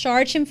 We'll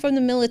discharge him from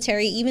the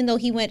military, even though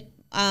he went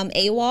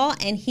AWOL,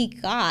 and he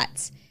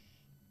got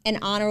an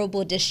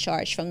honorable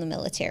discharge from the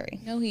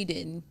military. No, he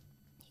didn't.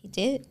 He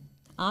did.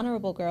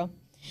 Honorable, girl.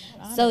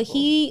 So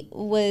he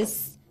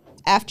was,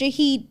 after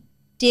he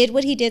did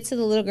what he did to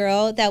the little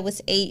girl that was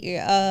the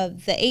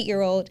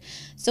 8-year-old.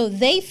 So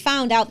they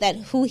found out that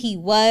who he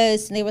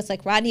was, and they was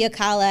like, Rodney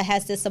Alcala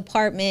has this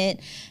apartment.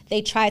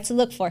 They tried to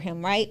look for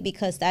him, right?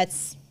 Because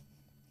that's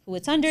who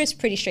it's under. It's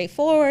pretty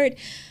straightforward.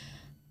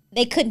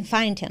 They couldn't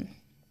find him.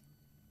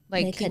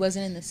 Like, he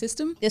wasn't in the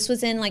system? This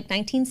was in like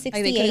 1968.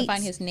 Like, they couldn't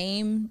find his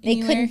name They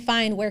anywhere? couldn't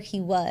find where he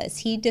was.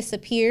 He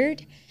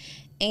disappeared,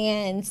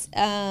 and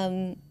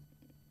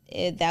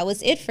that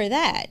was it for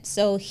that.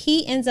 So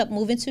he ends up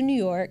moving to New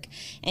York,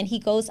 and he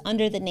goes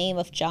under the name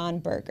of John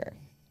Berger.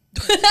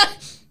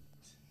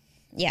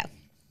 Yeah.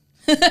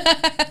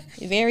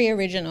 Very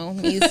original.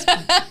 He's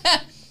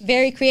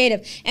very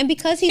creative. And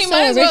because he's so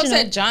original. Well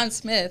said John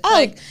Smith.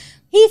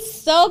 He's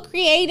so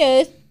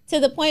creative to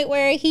the point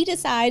where he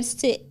decides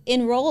to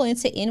enroll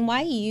into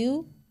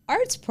NYU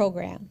arts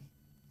program.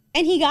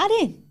 And he got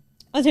in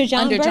under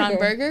John Berger. John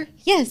Berger?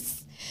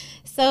 Yes.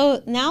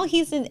 So now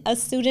he's a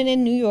student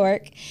in New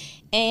York,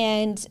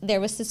 And there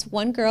was this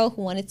one girl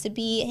who wanted to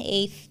be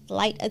a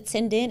flight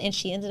attendant, and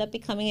she ended up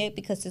becoming it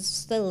because this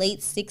was the late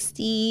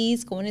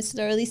 60s, going into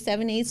the early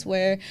 70s,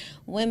 where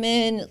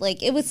women,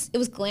 like, it was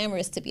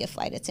glamorous to be a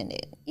flight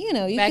attendant. You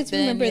know, you Back could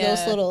then, remember yeah.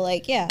 those little,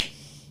 like, yeah.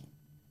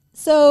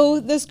 So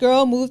this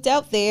girl moved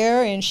out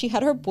there, and she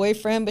had her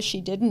boyfriend, but she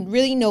didn't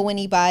really know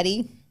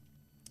anybody.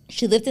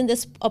 She lived in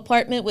this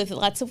apartment with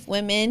lots of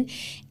women,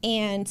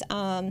 and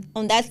on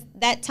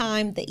that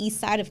time, the east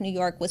side of New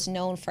York was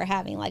known for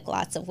having like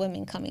lots of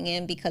women coming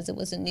in because it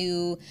was a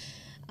new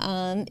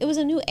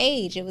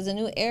age, it was a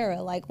new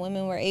era. Like,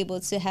 women were able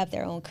to have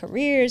their own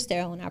careers,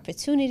 their own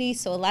opportunities.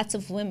 So lots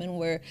of women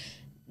were,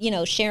 you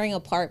know, sharing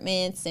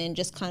apartments and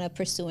just kind of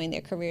pursuing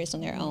their careers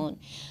on their own.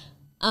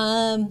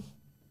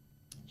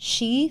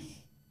 She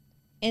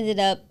ended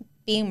up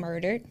being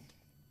murdered,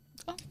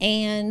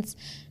 and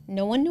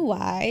no one knew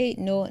why.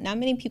 Not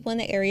many people in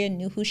the area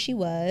knew who she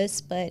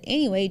was. But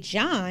anyway,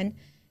 John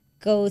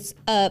goes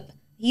up.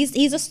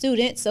 He's a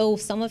student, so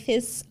some of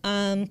his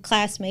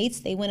classmates,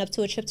 they went up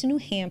to a trip to New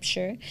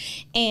Hampshire.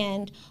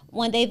 And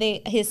one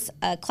day his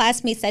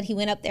classmates that he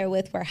went up there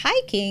with were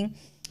hiking,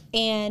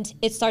 and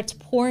it starts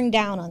pouring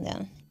down on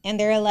them. And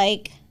they're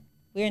like,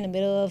 we're in the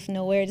middle of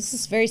nowhere. This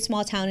is a very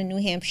small town in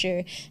New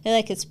Hampshire. They're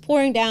like, it's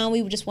pouring down.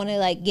 We just want to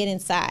like get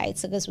inside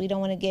because we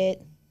don't want to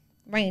get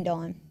rained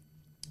on.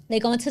 They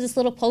go into this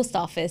little post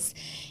office,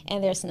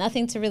 and there's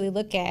nothing to really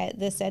look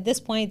at. At this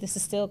point, this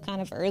is still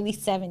kind of early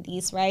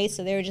 70s, right?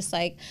 So they were just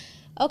like,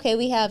 okay,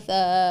 we have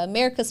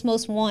America's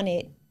Most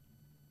Wanted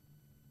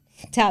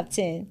top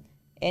 10.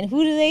 And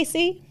who do they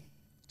see?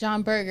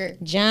 John Berger.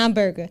 John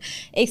Berger.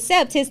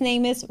 Except his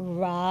name is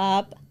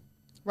Rob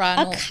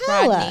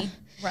Acala.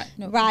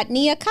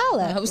 Rodney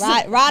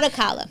Acala. Rod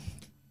Acala.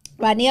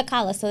 Rodney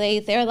Acala. So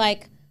they're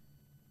like,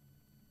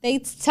 they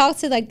talked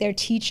to like their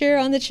teacher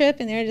on the trip,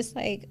 and they're just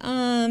like,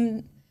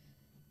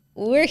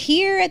 we're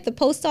here at the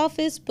post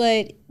office,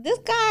 but this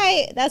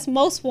guy that's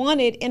most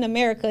wanted in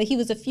America, he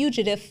was a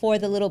fugitive for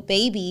the little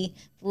baby,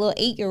 the little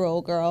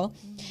 8-year-old girl.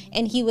 Mm-hmm.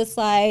 And he was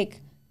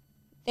like,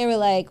 they were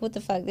like, what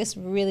the fuck? This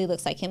really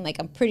looks like him. Like,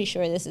 I'm pretty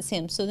sure this is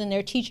him. So then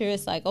their teacher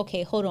is like,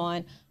 okay, hold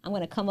on. I'm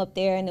going to come up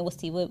there and then we'll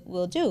see what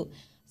we'll do.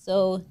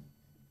 So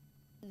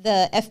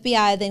the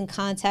FBI then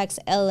contacts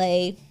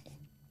LA,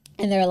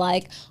 and they're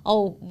like,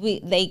 oh,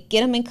 they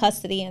get him in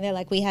custody, and they're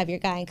like, we have your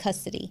guy in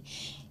custody.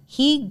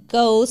 He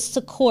goes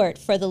to court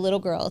for the little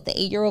girl, the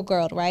 8-year-old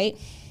girl, right?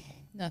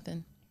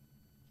 Nothing.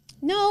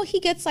 No, he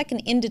gets like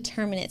an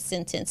indeterminate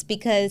sentence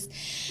because... What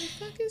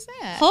the fuck is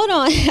that? Hold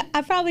on.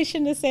 I probably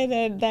shouldn't have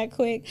said that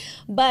quick.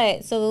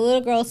 But so the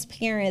little girl's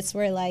parents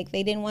were like,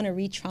 they didn't want to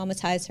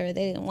re-traumatize her.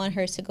 They didn't want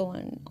her to go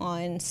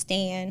on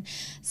stand.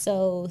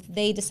 So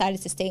they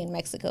decided to stay in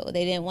Mexico.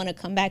 They didn't want to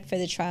come back for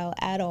the trial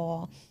at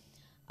all.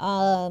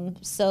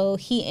 So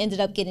he ended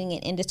up getting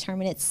an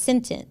indeterminate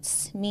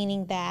sentence,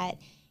 meaning that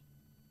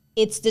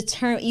it's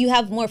you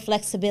have more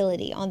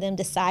flexibility on them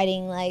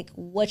deciding like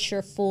what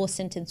your full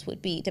sentence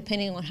would be,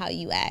 depending on how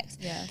you act.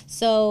 Yeah.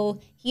 So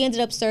he ended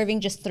up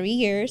serving just 3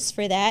 years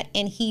for that,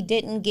 and he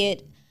didn't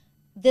get.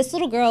 This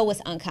little girl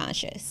was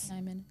unconscious.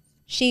 9 minutes.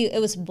 It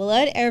was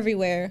blood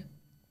everywhere.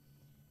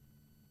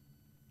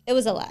 It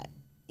was a lot.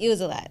 It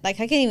was a lot. Like,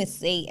 I can't even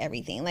say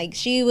everything. Like,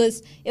 it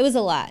was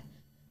a lot.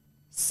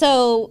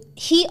 So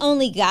he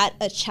only got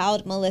a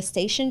child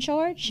molestation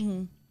charge,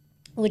 mm-hmm.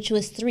 which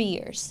was 3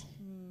 years.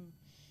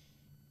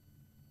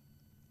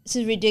 This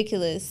is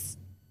ridiculous,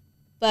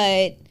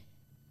 but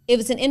it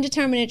was an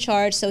indeterminate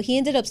charge, so he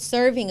ended up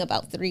serving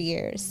about 3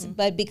 years. Mm-hmm.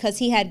 But because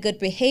he had good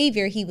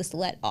behavior, he was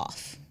let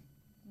off.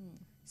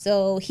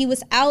 So he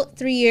was out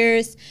 3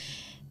 years.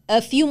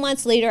 A few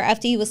months later,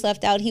 after he was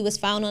left out, he was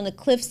found on a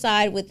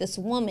cliffside with this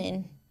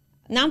woman.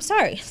 No, I'm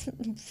sorry.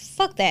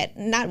 Fuck that.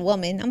 Not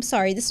woman. I'm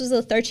sorry. This was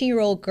a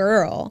 13-year-old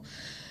girl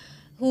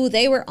who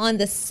they were on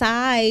the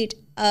side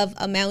of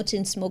a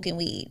mountain smoking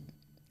weed.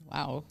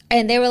 Wow.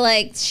 And they were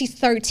like, she's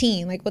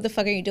 13. Like, what the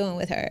fuck are you doing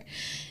with her?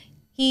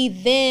 He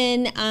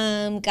then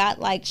got,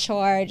 like,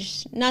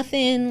 charged.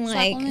 Nothing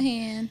like... Slap on the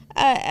hand.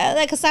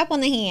 Like a slap on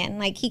the hand.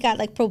 Like, he got,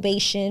 like,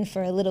 probation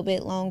for a little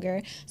bit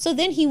longer. So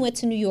then he went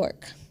to New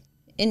York.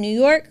 In New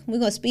York, we're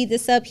going to speed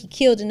this up. He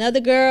killed another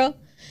girl.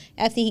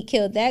 After he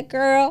killed that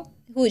girl,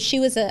 she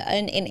was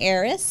an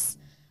heiress.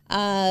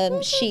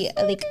 She,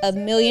 like, a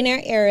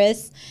millionaire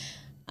heiress.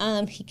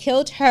 He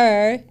killed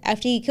her.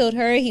 After he killed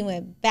her, he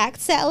went back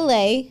to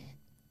LA,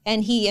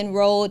 and he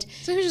enrolled.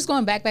 So he was just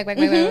going back.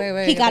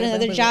 He got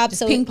another job.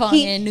 So ping pong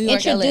in New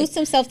York, introduced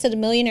himself to the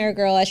millionaire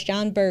girl as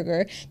John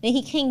Berger. Then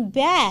he came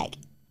back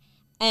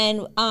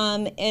and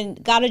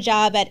got a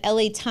job at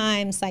LA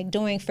Times, like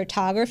doing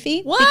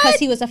photography. What? Because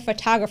he was a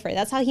photographer.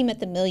 That's how he met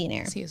the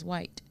millionaire. He is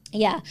white.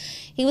 Yeah,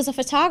 he was a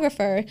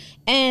photographer,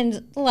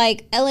 and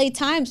like LA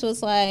Times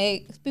was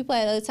like, people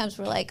at LA Times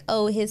were like,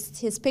 oh,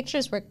 his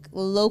pictures were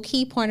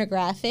low-key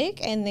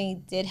pornographic, and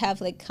they did have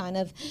like kind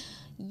of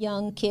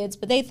young kids,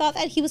 but they thought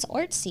that he was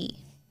artsy.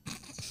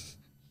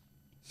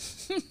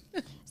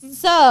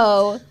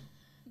 So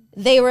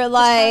they were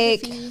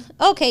like, Photography.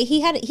 okay,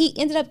 he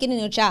ended up getting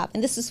a job,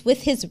 and this is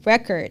with his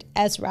record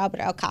as Robert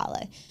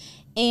Alcala.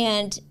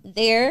 And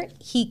there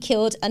he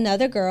killed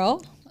another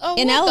girl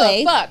in what LA.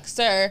 the fuck,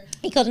 sir?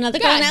 He killed another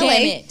girl God in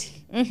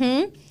LA.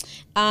 damn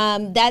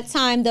it. That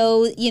time,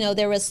 though,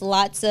 there was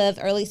lots of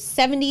early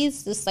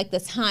 70s, just like the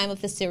time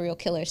of the serial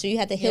killer. So you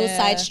had the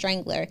Hillside Yeah.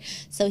 Strangler.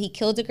 So he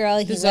killed a girl.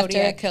 He The left her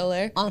Zodiac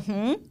killer.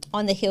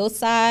 on the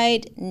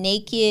hillside,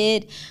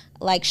 naked,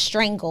 like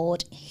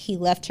strangled. He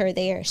left her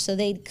there. So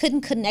they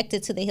couldn't connect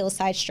it to the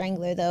Hillside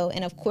Strangler, though.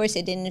 And of course,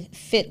 it didn't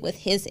fit with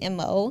his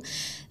MO.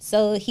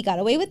 So he got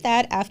away with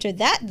that. After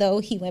that, though,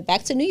 he went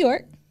back to New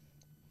York.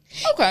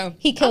 Okay.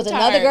 He killed I'm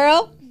another tired.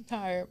 girl. I'm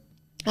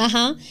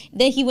tired.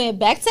 Then he went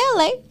back to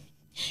LA.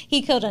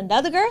 He killed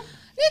another girl.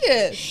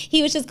 Nigga.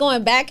 He was just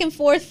going back and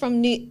forth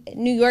from New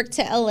York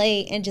to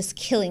LA and just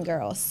killing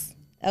girls.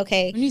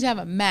 Okay. We need to have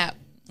a map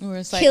where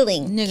it's like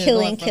Killing, nigga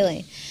killing, going from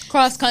killing.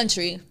 cross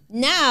country.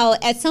 Now,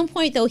 at some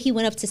point, though, he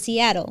went up to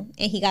Seattle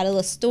and he got a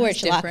little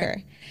storage That's different.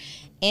 locker.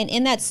 And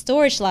in that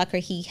storage locker,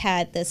 he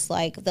had this,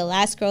 like, the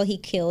last girl he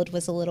killed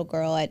was a little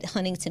girl at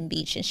Huntington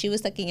Beach. And she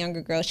was like a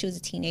younger girl. She was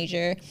a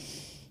teenager.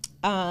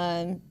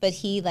 But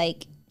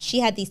she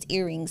had these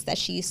earrings that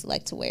she used to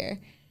like to wear.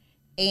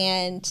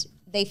 And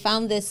they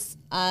found this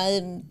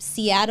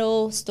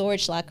Seattle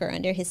storage locker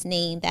under his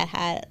name that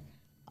had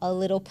a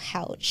little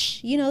pouch.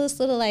 You know, this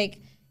little, like,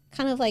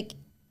 kind of like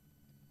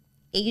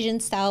Asian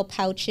style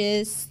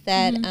pouches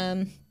that,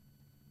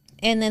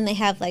 and then they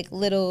have like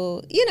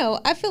little,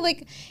 I feel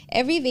like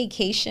every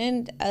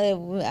vacation,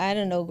 I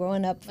don't know,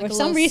 growing up, Like for a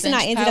some little reason I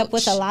cinch ended up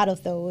with a pouch? lot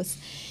of those.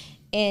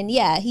 And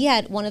yeah, he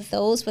had one of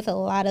those with a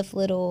lot of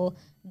little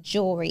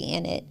jewelry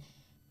in it.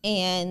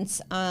 And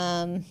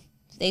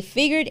they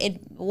figured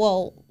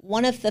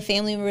one of the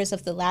family members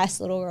of the last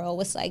little girl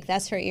was like,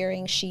 that's her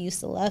earrings. She used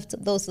to love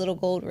those little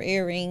gold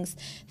earrings.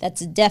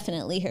 That's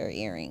definitely her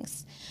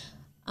earrings.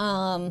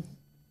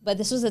 But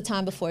this was a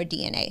time before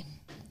DNA.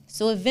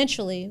 So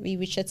eventually we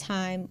reached a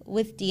time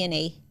with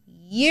DNA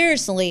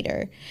years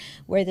later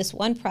where this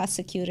one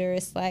prosecutor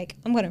is like,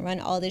 I'm going to run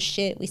all this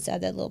shit. We saw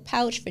that little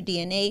pouch for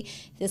DNA.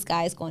 This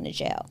guy is going to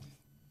jail.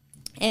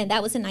 And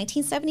that was in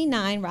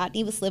 1979.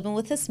 Rodney was living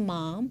with his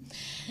mom.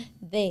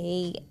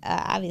 They,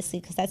 obviously,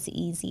 because that's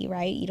easy,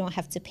 right? You don't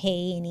have to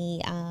pay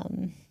any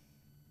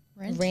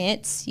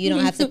rent. You don't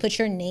have to put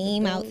your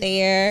name out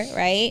there,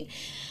 right?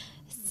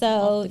 So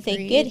Off the they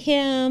grid. get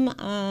him.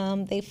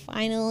 They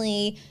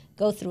finally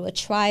go through a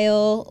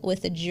trial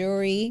with a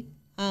jury.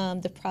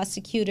 The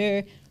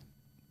prosecutor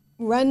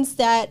runs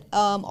that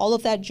all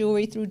of that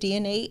jewelry through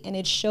DNA, and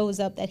it shows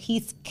up that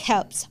he's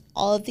kept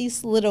all of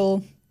these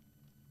little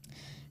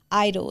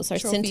idols or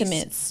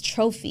Trophies.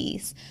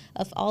 trophies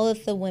of all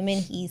of the women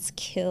he's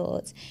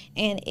killed,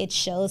 and it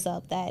shows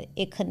up that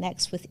it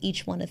connects with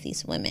each one of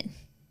these women.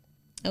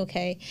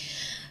 Okay,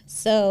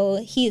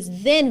 so he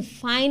is then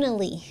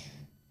finally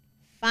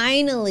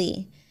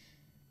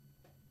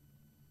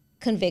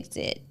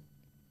convicted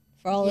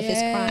for all of his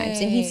crimes,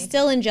 and he's Yay.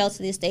 still in jail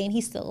to this day, and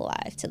he's still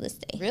alive to this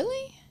day.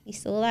 Really? He's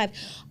still alive.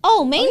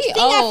 Oh, main he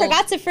thing I old.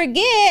 forgot to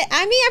forget.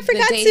 I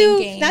forgot dating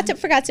to game. not to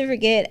forgot to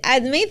forget.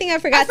 The main thing I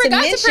forgot to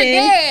forgot mention to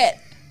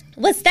forget.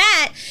 was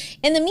that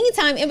in the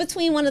meantime, in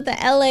between one of the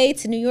LA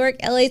to New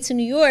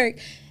York,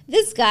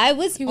 this guy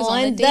was was on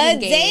on the the dating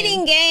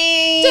dating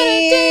game.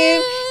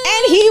 game, Dun-dun-dun.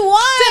 and he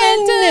won.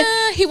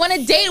 Dun-dun-dun. He want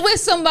to date with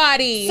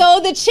somebody.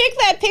 So the chick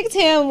that picked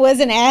him was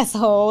an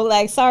asshole.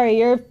 Like, sorry,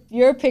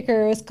 your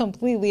picker is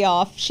completely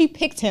off. She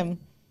picked him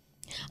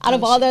out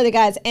of all the other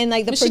guys. And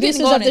like the But she didn't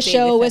producers go on of a the date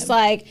show with was him.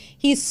 like,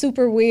 he's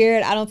super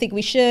weird. I don't think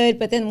we should.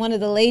 But then one of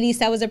the ladies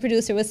that was a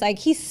producer was like,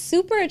 he's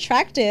super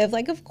attractive.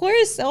 Like, of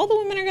course, all the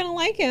women are gonna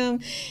like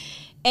him.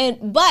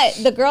 But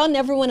the girl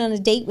never went on a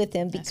date with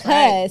him because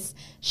right.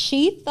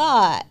 she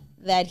thought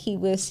that he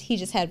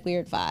just had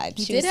weird vibes.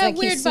 She did was have like,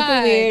 weird he's super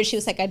vibes. weird. She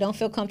was like, I don't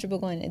feel comfortable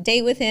going on a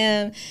date with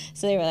him.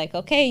 So they were like,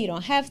 okay, you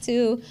don't have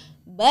to.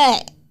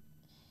 But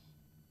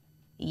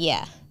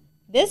yeah,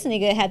 this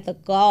nigga had the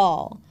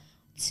gall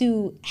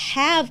to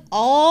have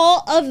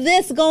all of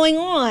this going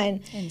on.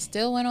 And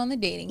still went on the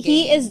dating game.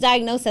 He is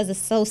diagnosed as a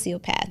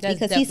sociopath That's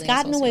because he's definitely a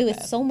gotten away with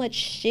sociopath. so much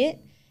shit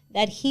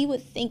that he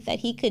would think that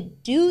he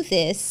could do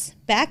this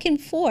back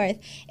and forth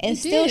and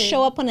He still did.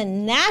 show up on a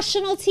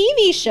national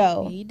TV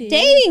show, He did.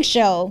 dating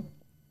show,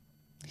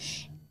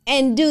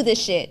 and do this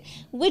shit,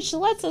 which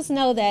lets us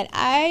know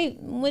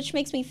which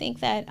makes me think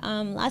that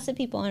lots of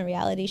people on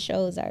reality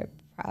shows are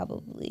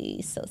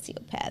probably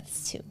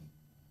sociopaths too.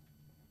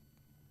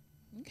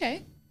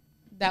 Okay.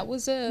 That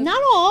was a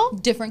Not all.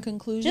 different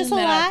conclusion Just a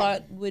that lot. I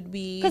thought would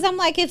be. Because I'm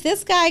like, if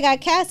this guy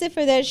got casted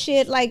for that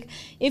shit, like,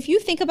 if you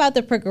think about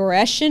the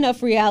progression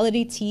of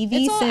reality TV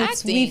It's all since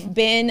acting. we've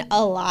been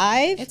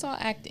alive, It's all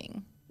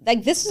acting.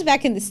 like, this was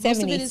back in the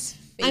 70s. of it is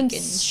fake I'm and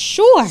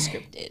sure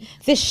Scripted.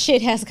 this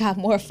shit has got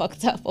more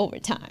fucked up over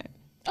time,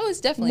 Oh, it's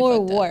definitely more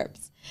fucked up. warped.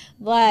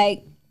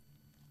 Like,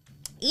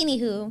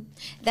 anywho,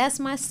 that's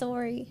my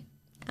story.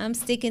 I'm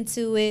sticking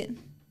to it.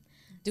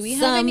 Do we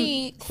have Some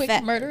any quick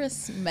fa-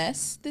 murderous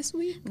mess this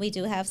week? We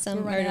do have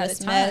some We're running out murderous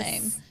of mess.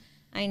 time.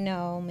 I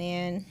know,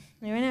 man.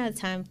 We ran out of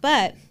time.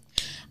 But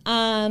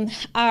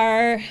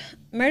our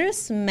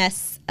murderous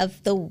mess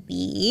of the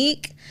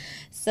week.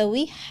 So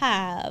we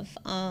have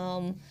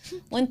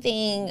one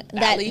thing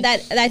that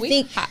I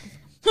think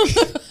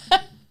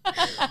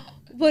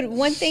but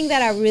one thing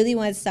that I really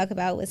wanted to talk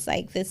about was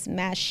like this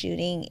mass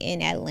shooting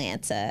in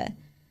Atlanta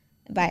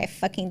by a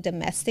fucking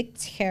domestic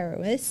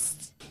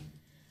terrorist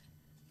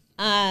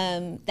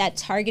that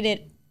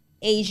targeted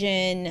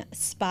Asian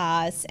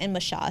spas and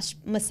massage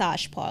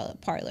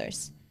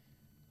parlors.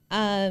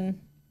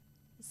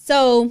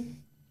 So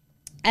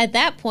at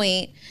that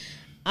point,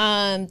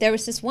 there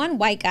was this one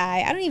white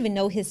guy. I don't even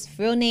know his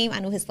real name. I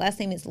know his last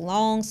name is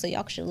long, so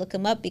y'all should look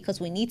him up because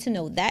we need to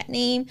know that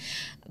name.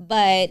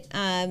 But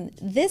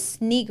this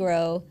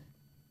Negro,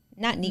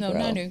 not Negro. No,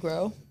 not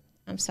Negro.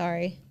 I'm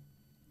sorry.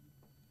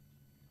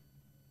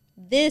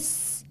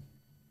 This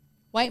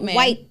white man.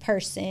 White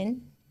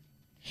person.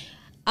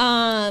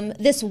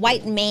 This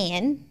white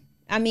man.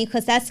 I mean,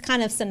 because that's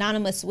kind of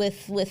synonymous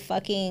with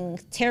fucking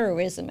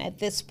terrorism at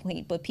this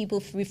point, but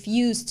people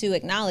refuse to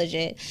acknowledge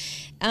it.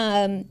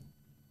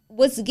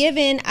 Was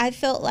given, I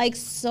felt like,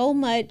 so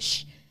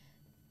much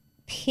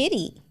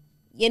pity.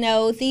 You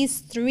know, these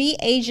 3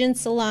 Asian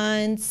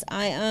salons,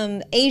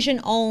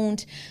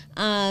 Asian-owned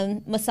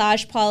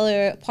massage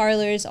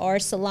parlors or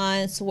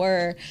salons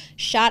were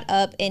shot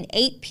up, and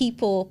 8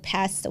 people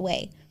passed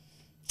away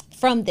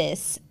from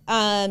this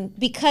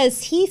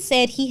because he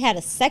said he had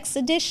a sex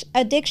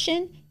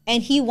addiction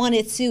and he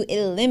wanted to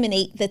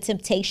eliminate the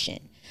temptation.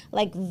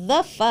 Like,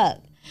 the fuck?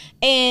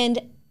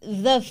 And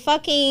the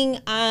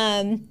fucking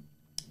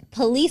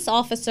police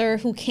officer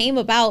who came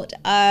about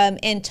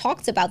and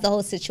talked about the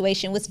whole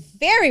situation was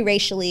very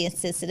racially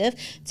insensitive,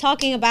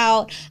 talking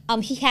about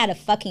he had a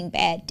fucking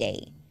bad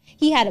day.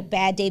 He had a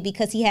bad day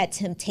because he had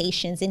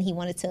temptations and he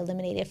wanted to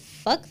eliminate it.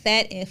 Fuck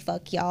that, and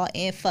fuck y'all,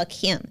 and fuck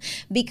him.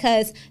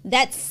 Because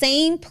that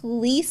same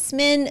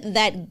policeman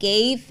that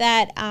gave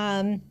that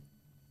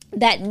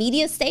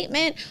media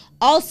statement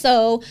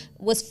also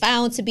was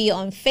found to be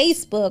on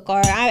Facebook,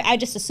 or I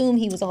just assume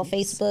he was on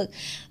Facebook,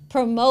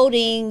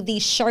 promoting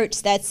these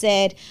shirts that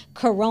said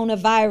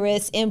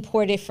coronavirus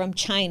imported from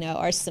China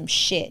or some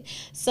shit.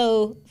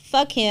 So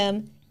fuck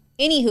him.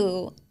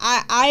 Anywho,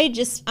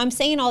 I'm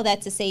saying all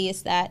that to say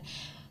is that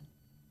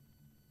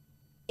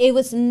it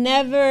was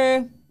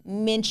never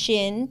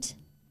mentioned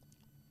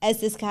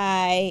as this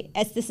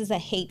is a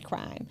hate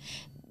crime.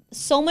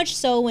 So much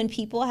so when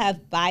people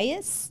have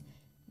bias,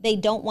 they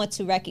don't want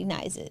to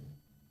recognize it.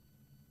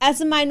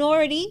 As a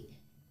minority,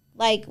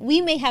 like,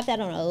 we may have that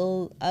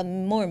on a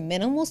more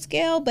minimal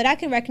scale, but I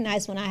can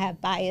recognize when I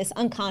have bias,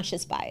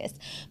 unconscious bias.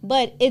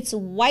 But it's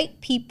white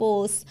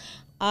people's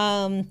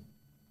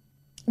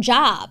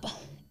job,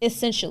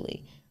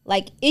 essentially.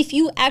 Like, if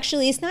you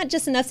actually, it's not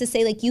just enough to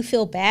say, like, you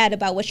feel bad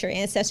about what your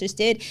ancestors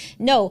did.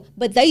 No,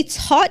 but they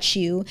taught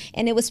you,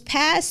 and it was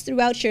passed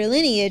throughout your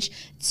lineage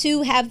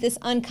to have this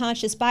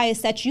unconscious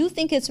bias that you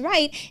think is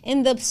right.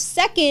 And the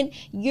second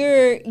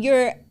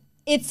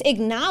it's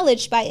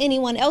acknowledged by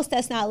anyone else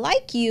that's not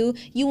like you,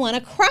 you want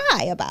to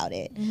cry about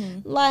it.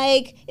 Mm-hmm.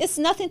 Like, it's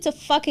nothing to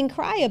fucking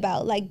cry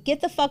about. Like,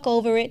 get the fuck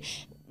over it.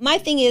 My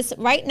thing is,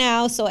 right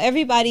now, so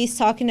everybody's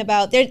talking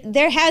about,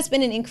 there has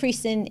been an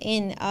increase in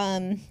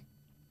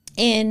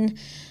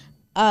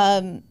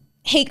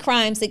hate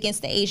crimes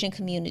against the Asian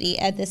community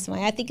at this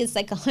point. I think it's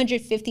like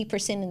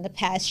 150% in the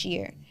past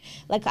year.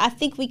 Like, I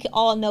think we could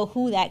all know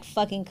who that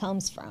fucking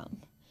comes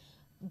from.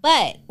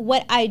 But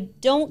what I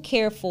don't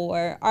care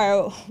for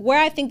are where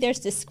I think there's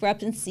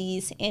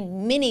discrepancies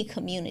in many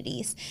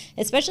communities,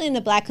 especially in the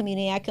Black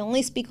community. I can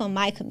only speak on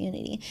my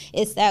community.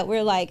 Is that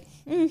we're like,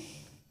 we've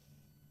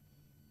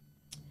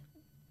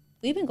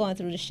been going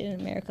through this shit in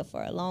America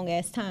for a long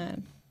ass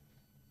time.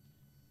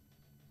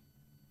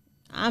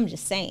 I'm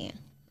just saying,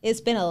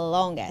 it's been a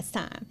long ass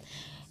time.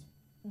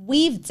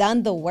 We've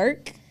done the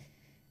work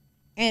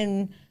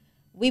and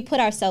we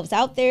put ourselves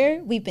out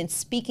there. We've been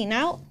speaking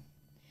out.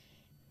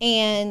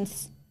 And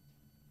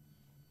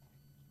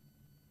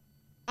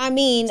I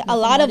mean, a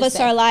lot of us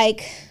are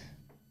like,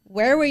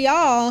 where were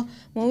y'all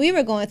when we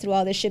were going through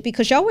all this shit?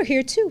 Because y'all were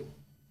here too.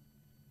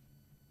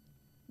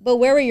 But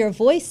where were your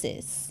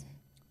voices?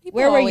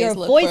 Where were your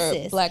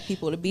voices? For Black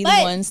people to be the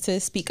ones to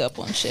speak up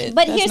on shit.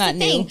 But here's the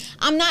thing.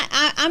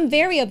 I'm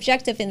very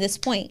objective in this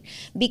point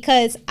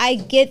because I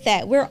get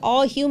that we're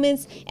all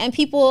humans, and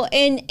people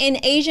and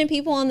Asian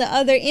people on the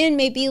other end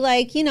may be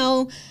like, you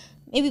know,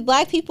 maybe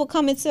Black people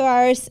come into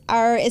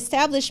our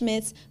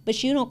establishments,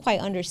 but you don't quite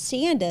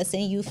understand us,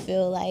 and you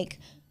feel like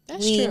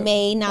we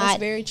may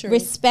not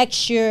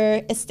respect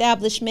your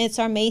establishments,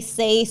 or may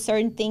say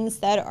certain things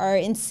that are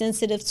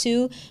insensitive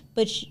too,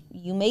 but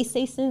you may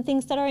say some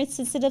things that are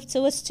insensitive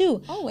to us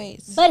too.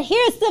 Always. But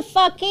here's the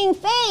fucking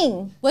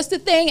thing. What's the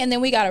thing? And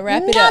then we got to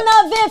wrap it up.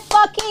 None of it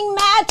fucking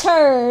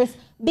matters,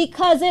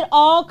 because it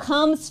all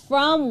comes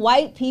from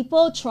white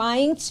people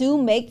trying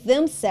to make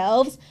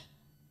themselves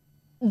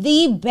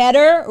the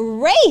better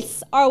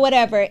race or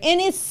whatever.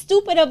 And it's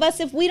stupid of us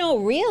if we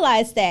don't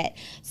realize that.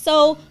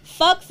 So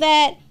fuck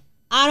that.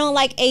 I don't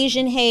like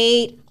Asian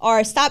hate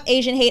or stop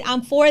Asian hate.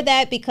 I'm for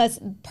that because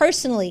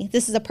personally,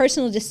 this is a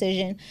personal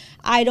decision.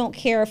 I don't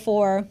care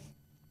for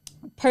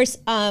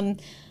I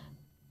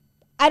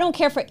don't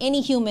care for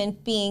any human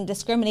being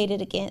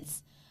discriminated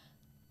against.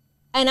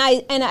 And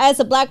as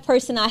a black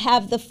person, I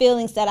have the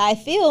feelings that I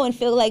feel and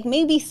feel like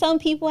maybe some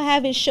people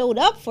haven't showed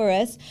up for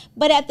us.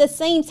 But at the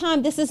same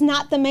time, this is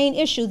not the main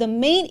issue. The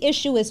main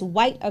issue is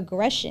white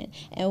aggression.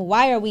 And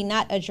why are we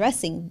not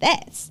addressing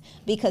that?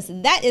 Because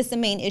that is the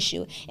main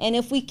issue. And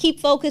if we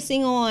keep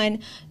focusing on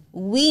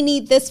we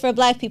need this for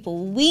black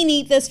people, we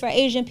need this for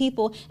Asian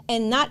people,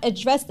 and not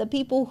address the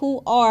people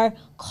who are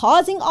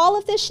causing all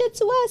of this shit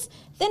to us,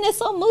 then it's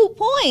a moot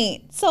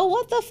point. So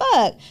what the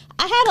fuck?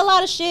 I had a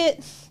lot of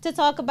shit to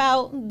talk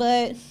about,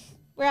 but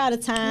we're out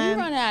of time.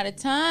 We're running out of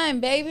time,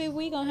 baby.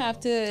 We gonna have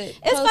to It's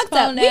fucked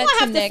up. We're gonna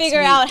have to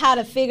figure out how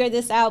to figure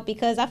this out,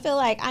 because I feel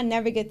like I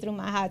never get through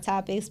my hot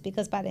topics,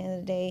 because by the end of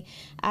the day,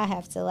 I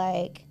have to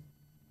like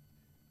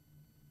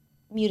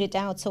mute it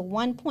down to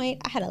one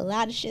point. I had a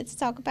lot of shit to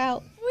talk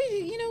about.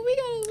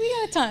 We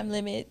got a time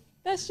limit.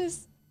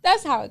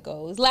 That's how it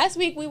goes. Last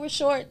week we were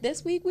short.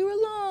 This week we were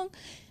long.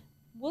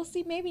 We'll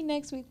see. Maybe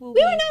next week we were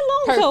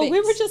not long though.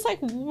 We were just like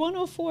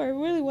 104. It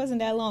really wasn't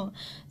that long.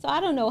 So I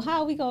don't know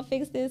how we gonna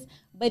fix this.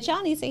 But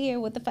y'all need to hear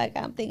what the fuck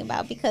I'm thinking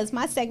about, because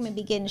my segment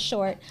be getting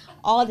short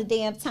all the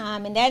damn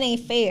time, and that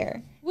ain't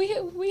fair.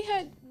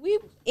 It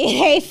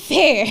ain't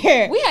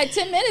fair. We had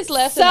 10 minutes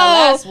left in the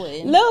last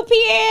one. Lil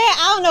Pierre,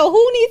 I don't know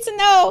who needs to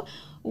know.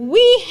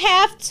 We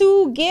have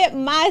to get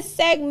my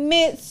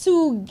segment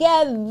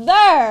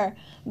together,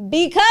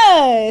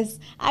 because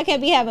I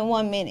can't be having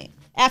 1 minute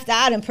after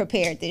I done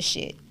prepared this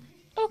shit.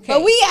 Okay.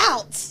 But we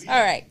out.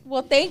 All right.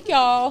 Well, thank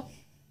y'all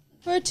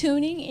for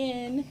tuning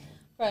in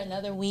for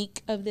another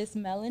week of this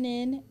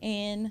Melanin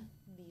and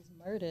these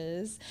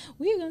murders.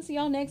 We are going to see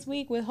y'all next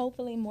week with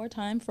hopefully more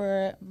time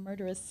for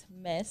murderous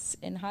mess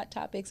and hot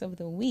topics of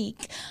the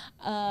week.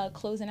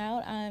 Closing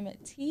out, I'm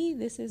T.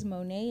 This is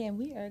Monet, and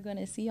we are going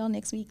to see y'all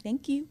next week.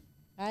 Thank you.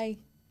 Bye.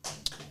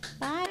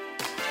 Bye.